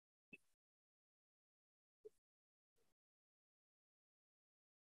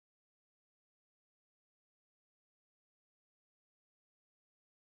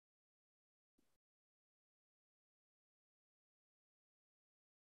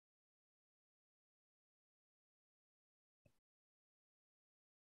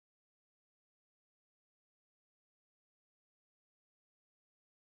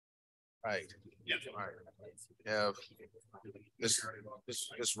 Right. Yeah. All right. We have Ms.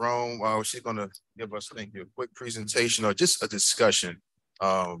 Rome. She's gonna give us, thank you, a quick presentation or just a discussion.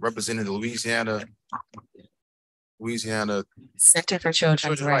 Representing the Louisiana Center for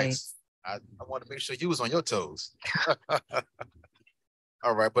Children's Rights. I want to make sure you was on your toes.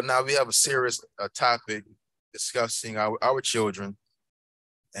 All right, but now we have a serious topic discussing our children.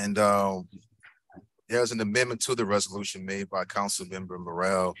 And there's an amendment to the resolution made by Councilmember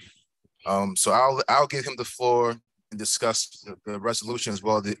Morrell. So I'll give him the floor and discuss the resolution as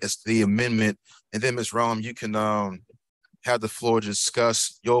well as the amendment. And then Ms. Rome, you can have the floor to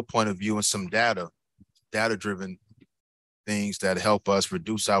discuss your point of view and some data-driven things that help us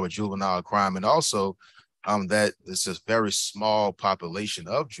reduce our juvenile crime. And also that it's a very small population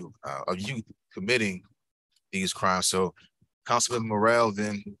of youth committing these crimes. So Councilman Morrell,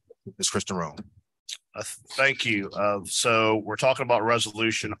 then Ms. Kristen Rome. Thank you. So we're talking about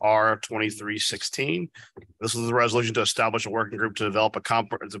resolution R 2316. This is the resolution to establish a working group to develop a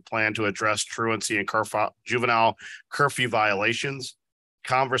comprehensive plan to address truancy and juvenile curfew violations.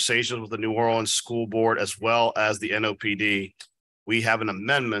 Conversations with the New Orleans School Board as well as the NOPD. We have an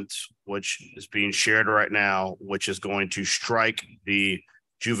amendment which is being shared right now, which is going to strike the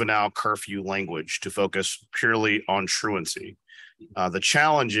juvenile curfew language to focus purely on truancy. The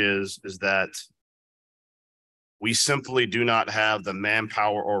challenge is that we simply do not have the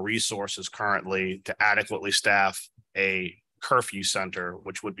manpower or resources currently to adequately staff a curfew center,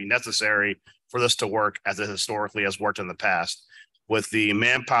 which would be necessary for this to work as it historically has worked in the past. With the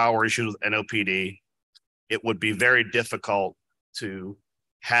manpower issues with NOPD, it would be very difficult to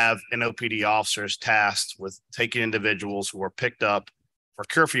have NOPD officers tasked with taking individuals who are picked up for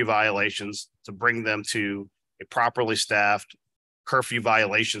curfew violations to bring them to a properly staffed curfew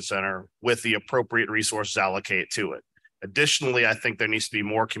violation center with the appropriate resources allocated to it. Additionally, I think there needs to be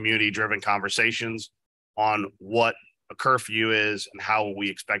more community-driven conversations on what a curfew is and how we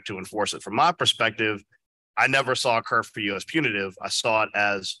expect to enforce it. From my perspective, I never saw a curfew as punitive. I saw it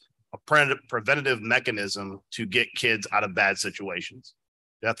as a preventative mechanism to get kids out of bad situations.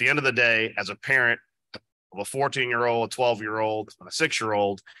 At the end of the day, as a parent of a 14-year-old, a 12-year-old, and a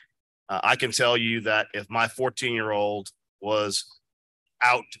 6-year-old, I can tell you that if my 14-year-old was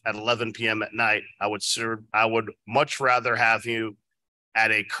out at 11 p.m. at night, I would much rather have you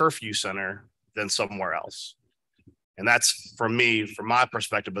at a curfew center than somewhere else. And that's for me, from my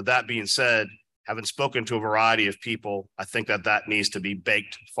perspective. But that being said, having spoken to a variety of people, I think that that needs to be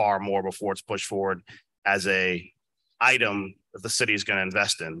baked far more before it's pushed forward as a item that the city is going to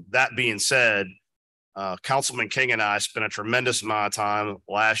invest in. That being said, Councilman King and I spent a tremendous amount of time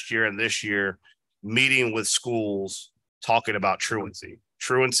last year and this year meeting with schools talking about truancy.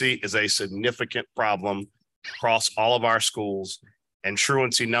 Truancy is a significant problem across all of our schools, and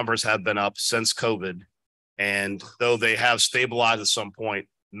truancy numbers have been up since COVID. And though they have stabilized at some point,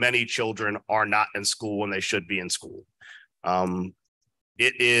 many children are not in school when they should be in school.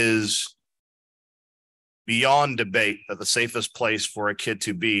 It is beyond debate that the safest place for a kid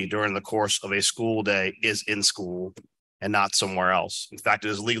to be during the course of a school day is in school and not somewhere else. In fact, it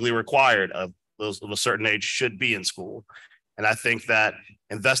is legally required of those of a certain age should be in school. And I think that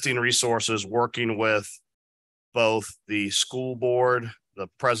investing resources, working with both the school board, the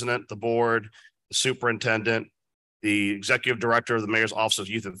president, the board, the superintendent, the executive director of the Mayor's Office of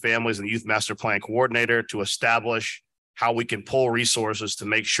Youth and Families, and the Youth Master Plan Coordinator to establish how we can pull resources to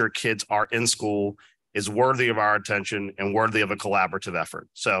make sure kids are in school is worthy of our attention and worthy of a collaborative effort.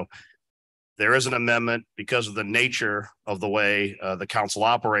 So there is an amendment because of the nature of the way the council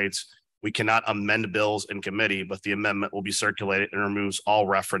operates. We cannot amend bills in committee, but the amendment will be circulated and removes all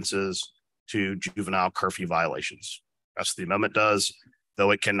references to juvenile curfew violations. That's what the amendment does,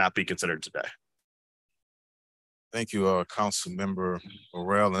 though it cannot be considered today. Thank you, Council Member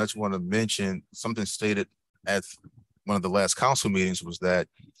Morrell. And I just want to mention something stated at one of the last council meetings was that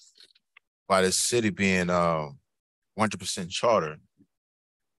by the city being 100% charter,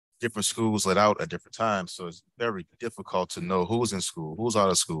 different schools let out at different times. So it's very difficult to know who's in school, who's out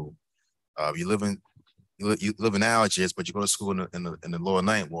of school. You live in Algiers, but you go to school in the lower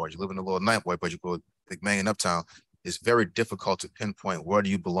Ninth Ward. You live in the lower Ninth Ward, but you go to McMahon Uptown. It's very difficult to pinpoint where do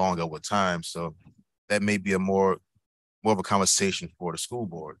you belong at what time. So that may be a more of a conversation for the school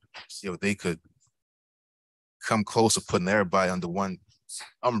board. See if they could come close to putting everybody under one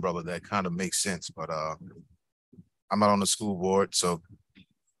umbrella. That kind of makes sense. But I'm not on the school board, so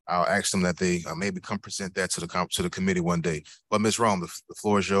I'll ask them that they maybe come present that to the committee one day. But Ms. Rome, the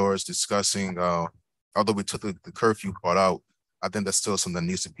floor is yours. Discussing, although we took the curfew part out, I think that's still something that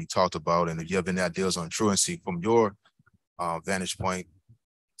needs to be talked about. And if you have any ideas on truancy from your vantage point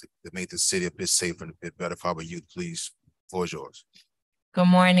to make the city a bit safer and a bit better for our youth, please, floor is yours. Good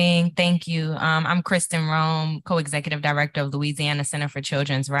morning. Thank you. I'm Kristen Rome, Co-Executive Director of Louisiana Center for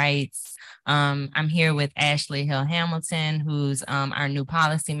Children's Rights. I'm here with Ashley Hill Hamilton, who's our new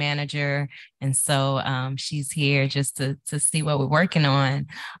policy manager. And so she's here just to see what we're working on.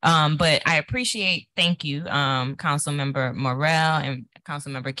 But I appreciate, thank you, Councilmember Morrell and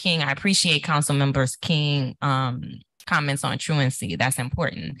Councilmember King. I appreciate Councilmembers King comments on truancy. That's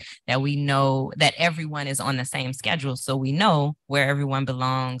important that we know that everyone is on the same schedule, so we know where everyone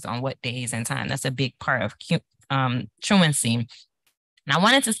belongs on what days and time. That's a big part of truancy. And I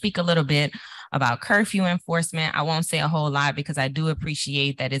wanted to speak a little bit about curfew enforcement. I won't say a whole lot because I do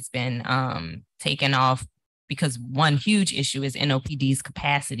appreciate that it's been taken off, because one huge issue is NOPD's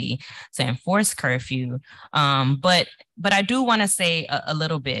capacity to enforce curfew. But I do want to say a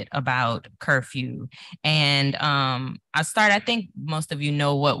little bit about curfew. And I think most of you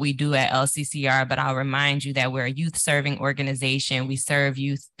know what we do at LCCR, but I'll remind you that we're a youth serving organization. We serve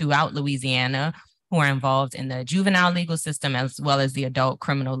youth throughout Louisiana who are involved in the juvenile legal system as well as the adult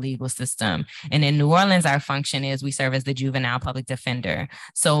criminal legal system. And in New Orleans, our function is we serve as the juvenile public defender.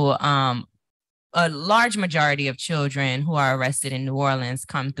 So a large majority of children who are arrested in New Orleans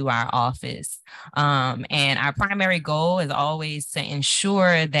come through our office. And our primary goal is always to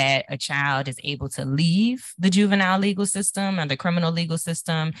ensure that a child is able to leave the juvenile legal system and the criminal legal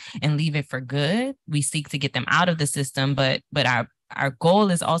system and leave it for good. We seek to get them out of the system, but our goal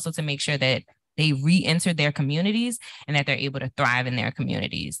is also to make sure that they re-enter their communities and that they're able to thrive in their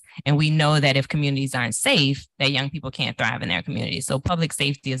communities. And we know that if communities aren't safe, that young people can't thrive in their communities. So public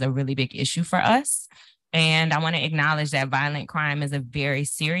safety is a really big issue for us. And I want to acknowledge that violent crime is a very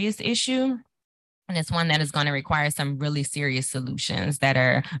serious issue. And it's one that is going to require some really serious solutions that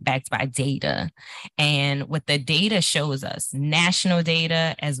are backed by data. And what the data shows us, national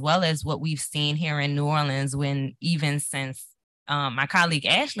data, as well as what we've seen here in New Orleans, when even since my colleague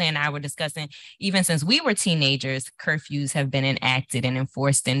Ashley and I were discussing, even since we were teenagers, curfews have been enacted and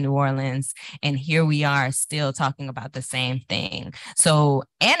enforced in New Orleans. And here we are still talking about the same thing. So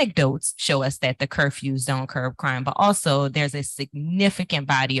anecdotes show us that the curfews don't curb crime, but also there's a significant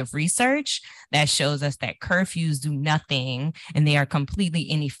body of research that shows us that curfews do nothing and they are completely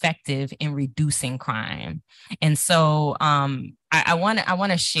ineffective in reducing crime. And so I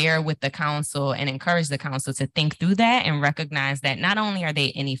want to share with the council and encourage the council to think through that and recognize that not only are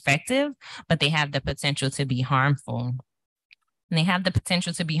they ineffective, but they have the potential to be harmful. And they have the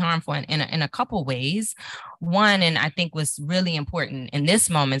potential to be harmful in a couple ways. One, and I think what's really important in this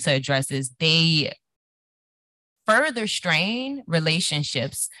moment to address, is they further strain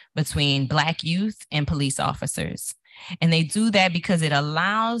relationships between Black youth and police officers. And they do that because it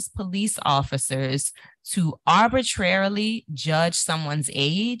allows police officers to arbitrarily judge someone's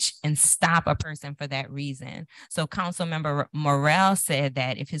age and stop a person for that reason. So Councilmember Morrell said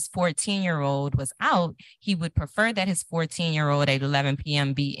that if his 14-year-old was out, he would prefer that his 14-year-old at 11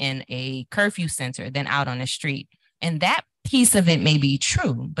 p.m. be in a curfew center than out on the street. And that piece of it may be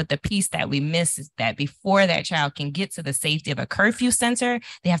true, but the piece that we miss is that before that child can get to the safety of a curfew center,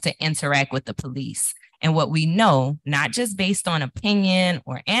 they have to interact with the police. And what we know, not just based on opinion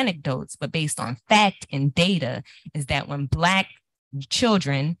or anecdotes, but based on fact and data, is that when Black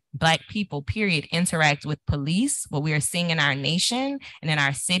children, Black people, period, interact with police, what we are seeing in our nation and in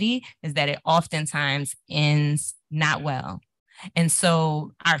our city is that it oftentimes ends not well. And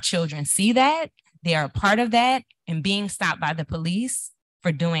so our children see that, they are a part of that, and being stopped by the police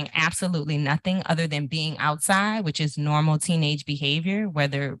for doing absolutely nothing other than being outside, which is normal teenage behavior,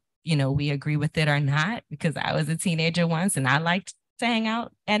 whether we agree with it or not, because I was a teenager once and I liked to hang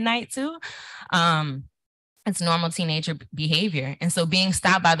out at night too. It's normal teenager behavior. And so being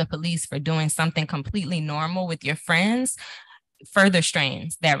stopped by the police for doing something completely normal with your friends further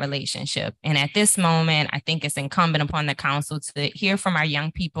strains that relationship. And at this moment, I think it's incumbent upon the council to hear from our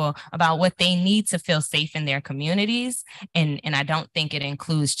young people about what they need to feel safe in their communities. And I don't think it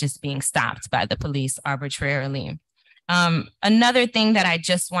includes just being stopped by the police arbitrarily. Another thing that I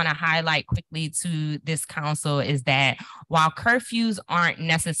just want to highlight quickly to this council is that while curfews aren't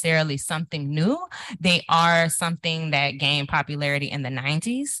necessarily something new, they are something that gained popularity in the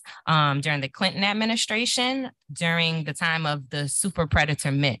 90s during the Clinton administration, during the time of the super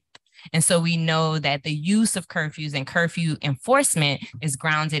predator myth. And so we know that the use of curfews and curfew enforcement is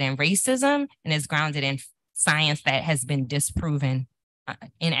grounded in racism and is grounded in science that has been disproven,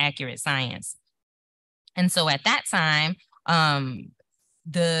 inaccurate science. And so at that time,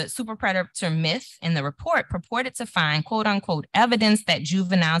 the super predator myth in the report purported to find, quote unquote, evidence that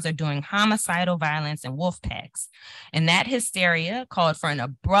juveniles are doing homicidal violence in wolf packs. And that hysteria called for an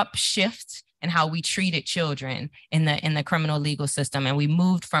abrupt shift in how we treated children in the criminal legal system. And we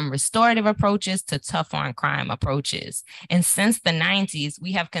moved from restorative approaches to tough on crime approaches. And since the 90s,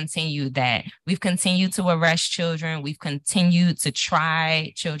 we have continued that. We've continued to arrest children. We've continued to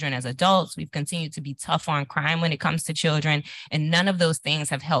try children as adults. We've continued to be tough on crime when it comes to children. And none of those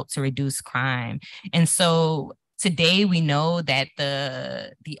things have helped to reduce crime. And so today we know that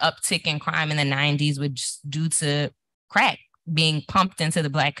the uptick in crime in the 90s was due to crack being pumped into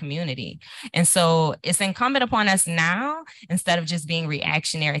the Black community. And so it's incumbent upon us now, instead of just being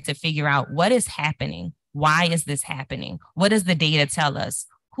reactionary, to figure out what is happening. Why is this happening? What does the data tell us?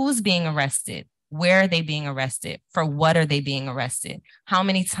 Who's being arrested? Where are they being arrested? For what are they being arrested? How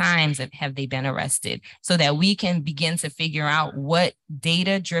many times have they been arrested? So that we can begin to figure out what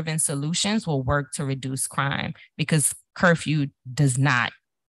data-driven solutions will work to reduce crime, because curfew does not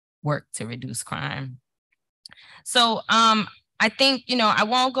work to reduce crime. So I think, I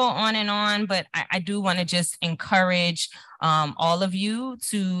won't go on and on, but I do want to just encourage all of you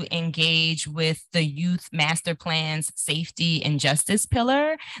to engage with the Youth Master Plan's safety and justice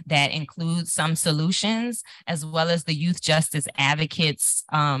pillar that includes some solutions, as well as the Youth Justice Advocates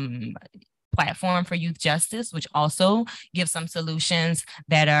platform for youth justice, which also gives some solutions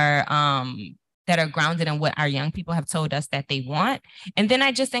that are grounded in what our young people have told us that they want. And then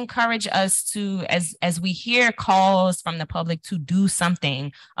I just encourage us to, as we hear calls from the public to do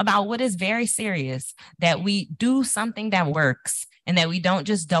something about what is very serious, that we do something that works, and that we don't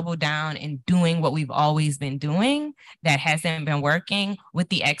just double down in doing what we've always been doing that hasn't been working with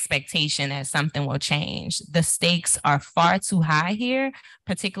the expectation that something will change. The stakes are far too high here,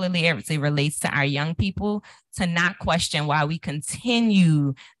 particularly as it relates to our young people, to not question why we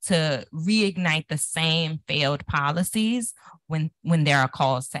continue to reignite the same failed policies when there are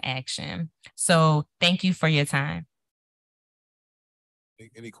calls to action. So thank you for your time.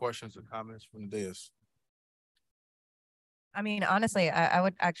 Any questions or comments from the dais? I mean, honestly, I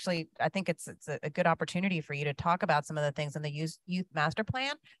would actually, I think it's a good opportunity for you to talk about some of the things in the youth master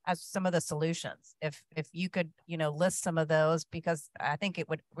plan as some of the solutions. If you could, list some of those, because I think it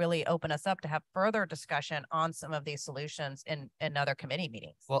would really open us up to have further discussion on some of these solutions in other committee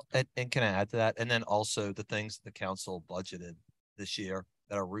meetings. Well, and can I add to that? And then also the things the council budgeted this year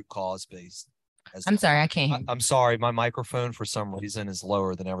that are root cause based. I'm sorry, I can't hear you. I'm sorry, my microphone for some reason is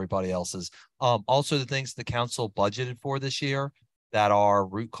lower than everybody else's. Also the things the council budgeted for this year that are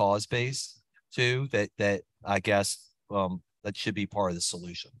root cause based too, that I guess that should be part of the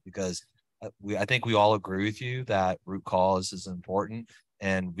solution, because I think we all agree with you that root cause is important,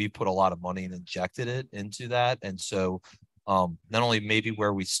 and we put a lot of money and injected it into that. And so not only maybe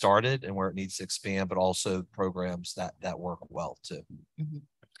where we started and where it needs to expand, but also programs that work well too. Mm-hmm.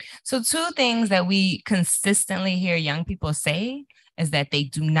 So 2 things that we consistently hear young people say is that they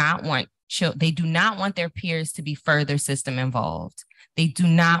do not want their peers to be further system involved. They do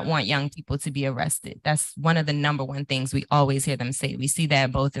not want young people to be arrested. That's one of the number one things we always hear them say. We see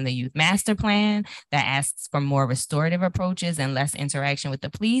that both in the youth master plan that asks for more restorative approaches and less interaction with the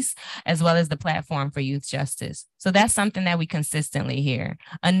police, as well as the platform for youth justice. So that's something that we consistently hear.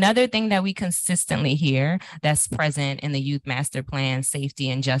 Another thing that we consistently hear that's present in the youth master plan safety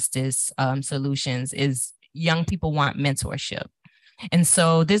and justice solutions is young people want mentorship. And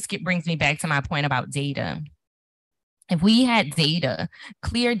so this brings me back to my point about data. If we had data,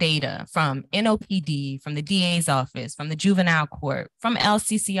 clear data from NOPD, from the DA's office, from the juvenile court, from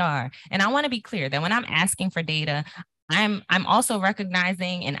LCCR, and I want to be clear that when I'm asking for data, I'm also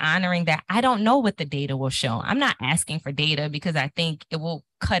recognizing and honoring that I don't know what the data will show. I'm not asking for data because I think it will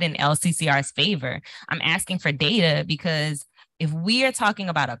cut in LCCR's favor. I'm asking for data because if we are talking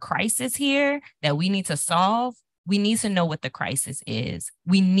about a crisis here that we need to solve, we need to know what the crisis is.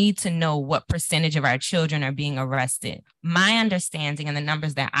 We need to know what percentage of our children are being arrested. My understanding and the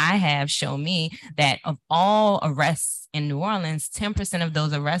numbers that I have show me that of all arrests in New Orleans, 10% of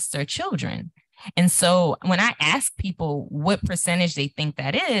those arrests are children. And so when I ask people what percentage they think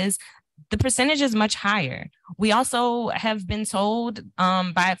that is, the percentage is much higher. We also have been told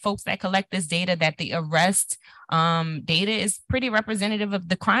by folks that collect this data that the arrest data is pretty representative of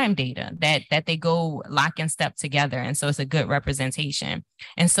the crime data, that they go lock and step together. And so it's a good representation.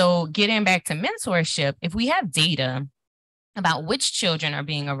 And so getting back to mentorship, if we have data about which children are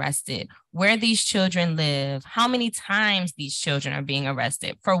being arrested, where these children live, how many times these children are being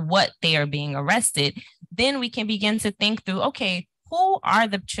arrested, for what they are being arrested, then we can begin to think through, okay, who are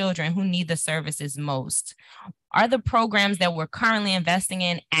the children who need the services most? Are the programs that we're currently investing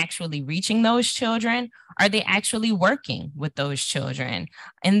in actually reaching those children? Are they actually working with those children?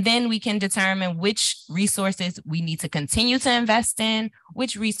 And then we can determine which resources we need to continue to invest in,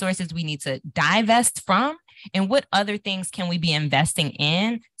 which resources we need to divest from, and what other things can we be investing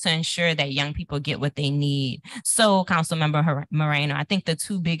in to ensure that young people get what they need. So, Councilmember Moreno, I think the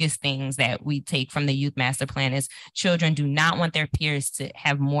 2 biggest things that we take from the youth master plan is children do not want their peers to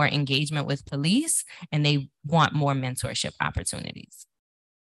have more engagement with police, and they want more mentorship opportunities.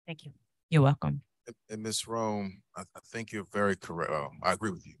 Thank you. You're welcome. And Ms. Rome, I think you're very correct. I agree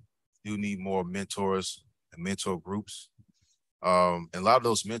with you. You need more mentors and mentor groups. And a lot of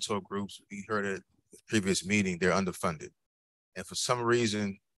those mentor groups, we heard it in the previous meeting, they're underfunded. And for some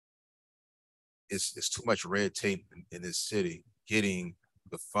reason, it's too much red tape in this city getting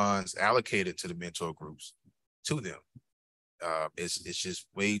the funds allocated to the mentor groups to them. It's just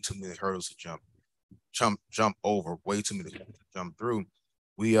way too many hurdles to jump over, way too many to jump through.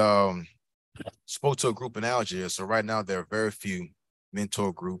 We spoke to a group in Algiers. So right now there are very few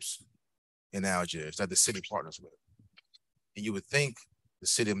mentor groups in Algiers that the city partners with. And you would think the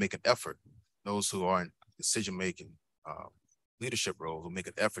city will make an effort, those who are in decision-making leadership roles will make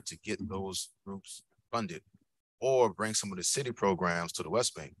an effort to get those groups funded or bring some of the city programs to the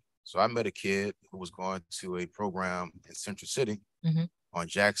West Bank. So I met a kid who was going to a program in Central City on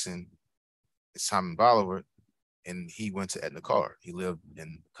Jackson and Simon Bolivar, and he went to Etna Card. He lived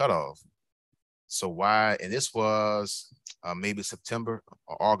in Cutoff. So why, and this was maybe September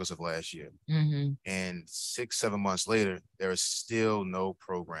or August of last year. And 6-7 months later, there is still no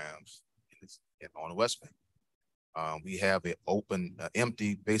programs on the West Bank. We have an open,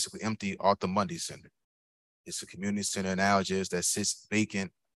 basically empty Arthur Mundy Center. It's a community center in Algiers that sits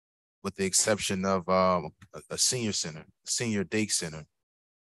vacant with the exception of a senior center, senior day center.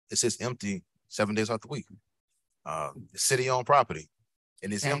 It sits empty 7 days out the week. City-owned property,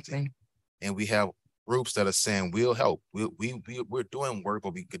 and it's empty. And we have groups that are saying, we'll help. We're doing work,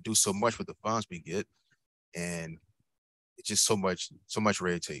 but we could do so much with the funds we get. And it's just so much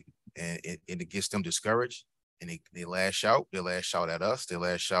red tape. And it gets them discouraged. and they lash out. They lash out at us. They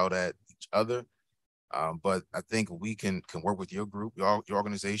lash out at each other. But I think we can work with your group, your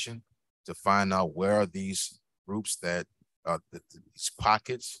organization, to find out where are these groups that these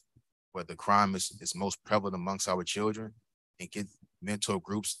pockets where the crime is most prevalent amongst our children, and get mentor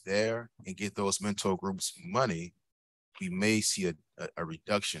groups there and get those mentor groups money. We may see a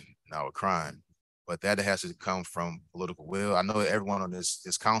reduction in our crime, but that has to come from political will. I know everyone on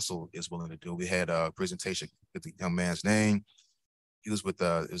this council is willing to do. We had a presentation with the young man's name. He was with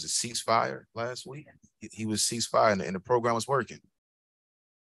it was a ceasefire last week. He was ceasefire and the program was working.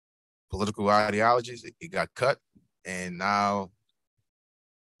 Political ideologies, it got cut, and now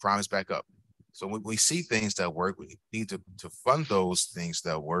crime is back up. So when we see things that work, we need to fund those things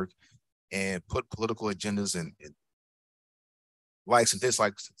that work and put political agendas and likes and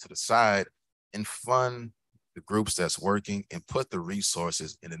dislikes to the side and fund the groups that's working and put the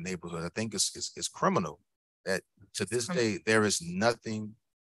resources in the neighborhood. I think it's criminal that to this day, there is nothing,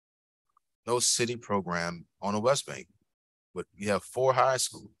 no city program on the West Bank. But you have 4 high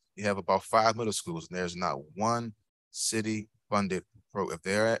schools, you have about 5 middle schools, and there's not one city funded program.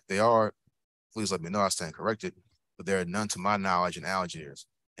 If they are, please let me know I stand corrected, but there are none to my knowledge in Algiers.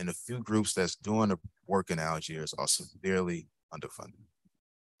 And the few groups that's doing the work in Algiers are severely underfunded.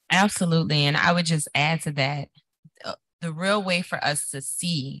 Absolutely. And I would just add to that, the real way for us to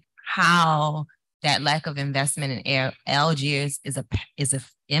see how that lack of investment in Algiers is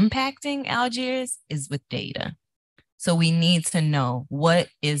impacting Algiers is with data. So we need to know, what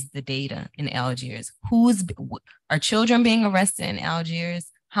is the data in Algiers? Are children being arrested in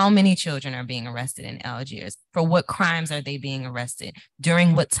Algiers? How many children are being arrested in Algiers? For what crimes are they being arrested?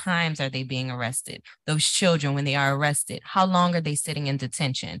 During what times are they being arrested? Those children, when they are arrested, how long are they sitting in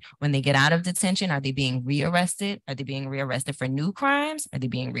detention? When they get out of detention, are they being rearrested? Are they being rearrested for new crimes? Are they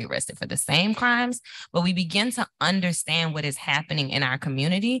being rearrested for the same crimes? But we begin to understand what is happening in our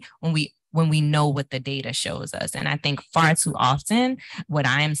community when we know what the data shows us. And I think far too often, what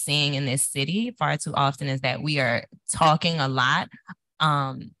I am seeing in this city far too often is that we are talking a lot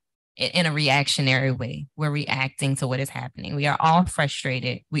in a reactionary way. We're reacting to what is happening. We are all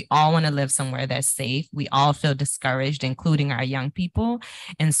frustrated. We all want to live somewhere that's safe. We all feel discouraged, including our young people.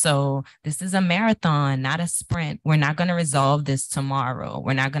 And so this is a marathon, not a sprint. We're not going to resolve this tomorrow.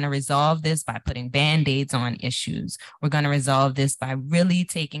 We're not going to resolve this by putting Band-Aids on issues. We're going to resolve this by really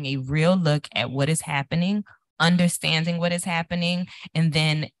taking a real look at what is happening, understanding what is happening, and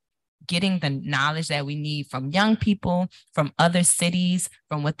then getting the knowledge that we need from young people, from other cities,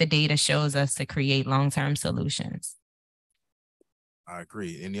 from what the data shows us to create long-term solutions. I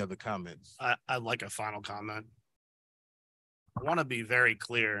agree. Any other comments? I'd like a final comment. I want to be very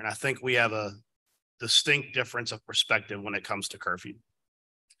clear, and I think we have a distinct difference of perspective when it comes to curfew.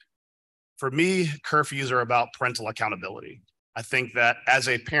 For me, curfews are about parental accountability. I think that as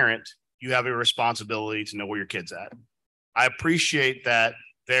a parent, you have a responsibility to know where your kid's at. I appreciate that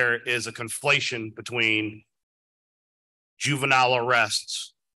there is a conflation between juvenile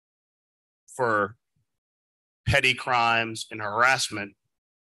arrests for petty crimes and harassment,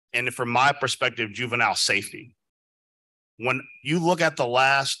 and from my perspective, juvenile safety. When you look at the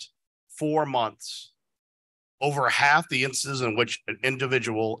last 4 months, over half the instances in which an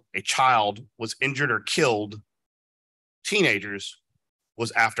individual, a child, was injured or killed, teenagers,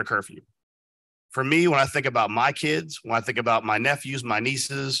 was after curfew. For me, when I think about my kids, when I think about my nephews, my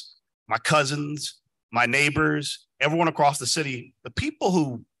nieces, my cousins, my neighbors, everyone across the city, the people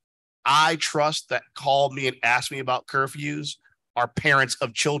who I trust that call me and ask me about curfews are parents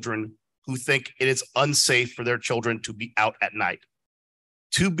of children who think it is unsafe for their children to be out at night.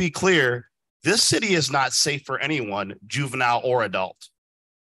 To be clear, this city is not safe for anyone, juvenile or adult.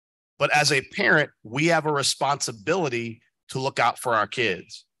 But as a parent, we have a responsibility to look out for our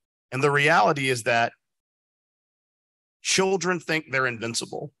kids. And the reality is that children think they're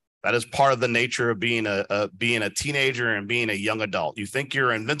invincible. That is part of the nature of being a teenager and being a young adult. You think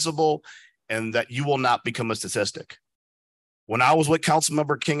you're invincible and that you will not become a statistic. When I was with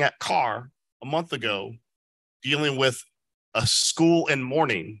Councilmember King at Carr a month ago, dealing with a school in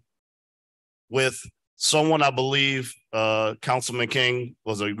mourning with someone, I believe Councilman King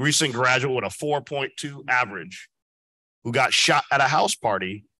was a recent graduate with a 4.2 average who got shot at a house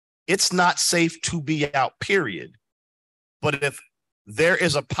party. It's not safe to be out, period. But if there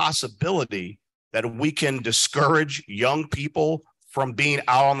is a possibility that we can discourage young people from being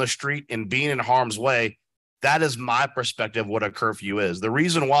out on the street and being in harm's way, that is my perspective of what a curfew is. The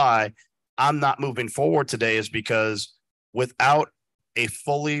reason why I'm not moving forward today is because without a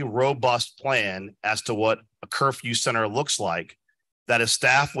fully robust plan as to what a curfew center looks like, that is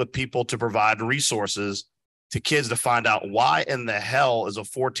staffed with people to provide resources, to kids to find out why in the hell is a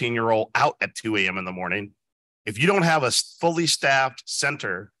 14-year-old out at 2 a.m. in the morning. If you don't have a fully staffed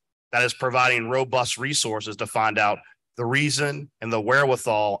center that is providing robust resources to find out the reason and the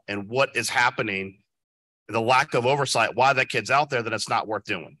wherewithal and what is happening, the lack of oversight, why that kid's out there, then it's not worth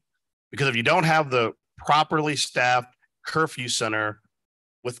doing. Because if you don't have the properly staffed curfew center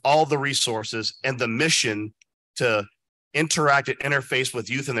with all the resources and the mission to interact and interface with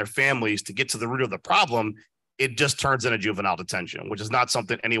youth and their families to get to the root of the problem, it just turns into juvenile detention, which is not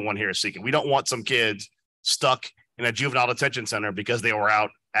something anyone here is seeking. We don't want some kids stuck in a juvenile detention center because they were out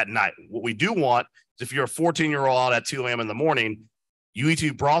at night. What we do want is if you're a 14-year-old out at 2 a.m. in the morning, you need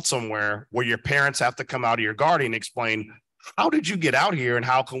to be brought somewhere where your parents have to come out of your guardian and explain, how did you get out here and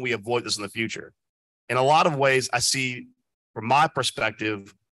how can we avoid this in the future? In a lot of ways, I see, from my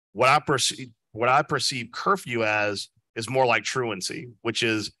perspective, what I perceive curfew as is more like truancy, which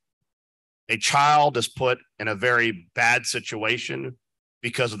is a child is put in a very bad situation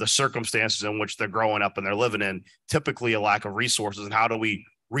because of the circumstances in which they're growing up and they're living in, typically a lack of resources, and how do we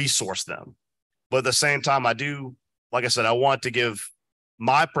resource them? But at the same time, like I said, I want to give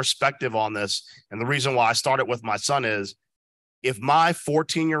my perspective on this. And the reason why I started with my son is, if my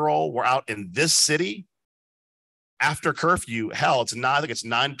 14-year-old were out in this city after curfew, hell, I think it's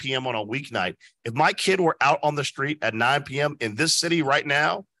 9 p.m. on a weeknight. If my kid were out on the street at 9 p.m. in this city right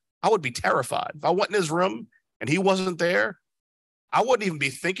now, I would be terrified. If I went in his room and he wasn't there, I wouldn't even be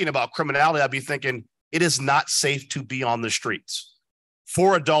thinking about criminality. I'd be thinking it is not safe to be on the streets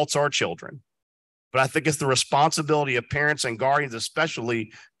for adults or children. But I think it's the responsibility of parents and guardians,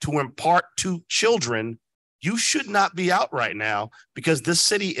 especially, to impart to children, you should not be out right now because this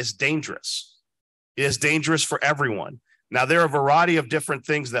city is dangerous. It is dangerous for everyone. Now, there are a variety of different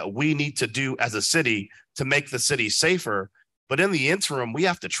things that we need to do as a city to make the city safer. But in the interim, we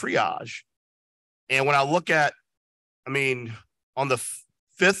have to triage. And when I look at, on the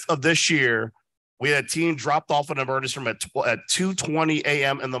 5th of this year, we had a teen dropped off an emergency room at 2:20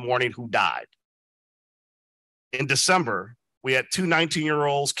 a.m. in the morning who died. In December, we had 2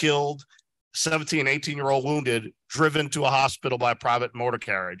 19-year-olds killed, 17 and 18-year-old wounded, driven to a hospital by a private motor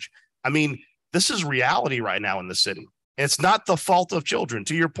carriage. This is reality right now in the city. And it's not the fault of children.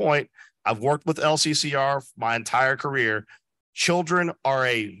 To your point, I've worked with LCCR my entire career. Children are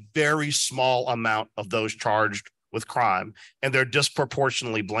a very small amount of those charged with crime, and they're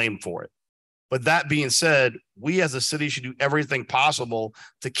disproportionately blamed for it. But that being said, we as a city should do everything possible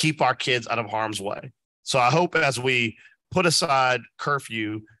to keep our kids out of harm's way. So I hope as we put aside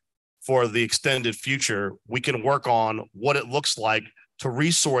curfew for the extended future, we can work on what it looks like to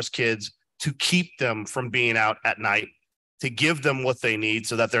resource kids, to keep them from being out at night, to give them what they need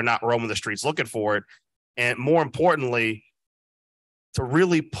so that they're not roaming the streets looking for it. And more importantly, to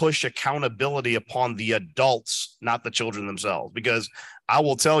really push accountability upon the adults, not the children themselves. Because I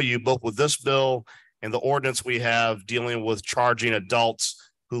will tell you, both with this bill and the ordinance we have dealing with charging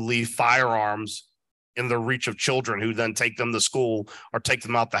adults who leave firearms in the reach of children who then take them to school or take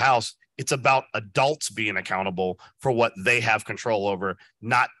them out the house, it's about adults being accountable for what they have control over,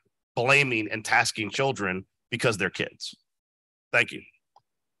 not blaming and tasking children because they're kids. Thank you.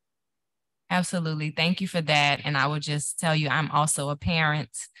 Absolutely. Thank you for that. And I would just tell you, I'm also a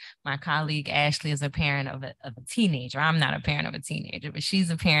parent. My colleague Ashley is a parent of a teenager. I'm not a parent of a teenager, but she's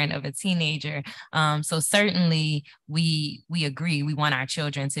a parent of a teenager. So certainly we agree. We want our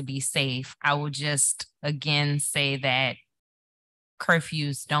children to be safe. I will just again say that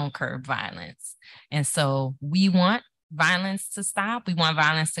curfews don't curb violence. And so we want violence to stop. We want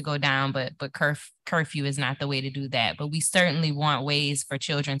violence to go down, but curfew is not the way to do that. But we certainly want ways for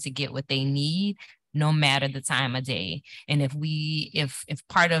children to get what they need, no matter the time of day. And if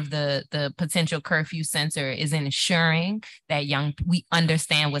part of the potential curfew center is ensuring that we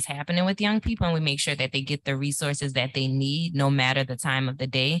understand what's happening with young people and we make sure that they get the resources that they need, no matter the time of the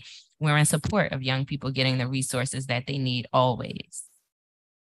day, we're in support of young people getting the resources that they need always.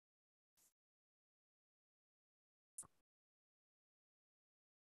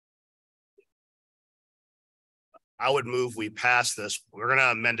 I would move we pass this. We're going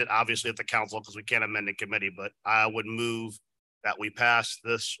to amend it, obviously, at the council because we can't amend in committee, but I would move that we pass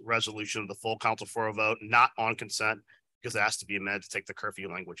this resolution of the full council for a vote, not on consent, because it has to be amended to take the curfew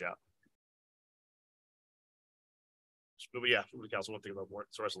language out. But yeah, the council won't think about it.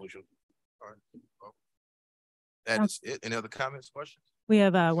 It's a resolution. All right. Well, that is it. Any other comments, questions? We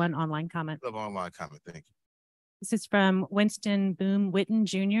have one online comment. Online comment. Thank you. This is from Winston Boom Witten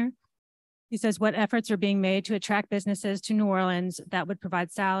Jr. He says, what efforts are being made to attract businesses to New Orleans that would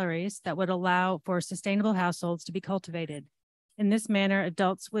provide salaries that would allow for sustainable households to be cultivated? In this manner,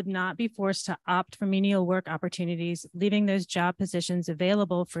 adults would not be forced to opt for menial work opportunities, leaving those job positions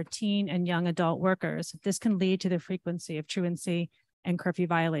available for teen and young adult workers. This can lead to the frequency of truancy and curfew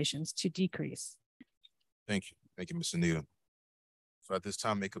violations to decrease. Thank you. Thank you, Ms. Anita. So at this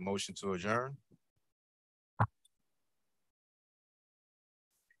time, make a motion to adjourn.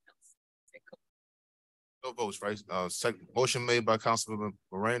 No votes, right? Second, motion made by Councilmember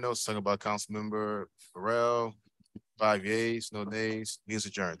Moreno, second by Councilmember Farrell. 5 yeas, no nays. Means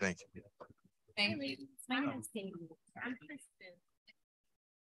adjourned. Thank you. Thank you.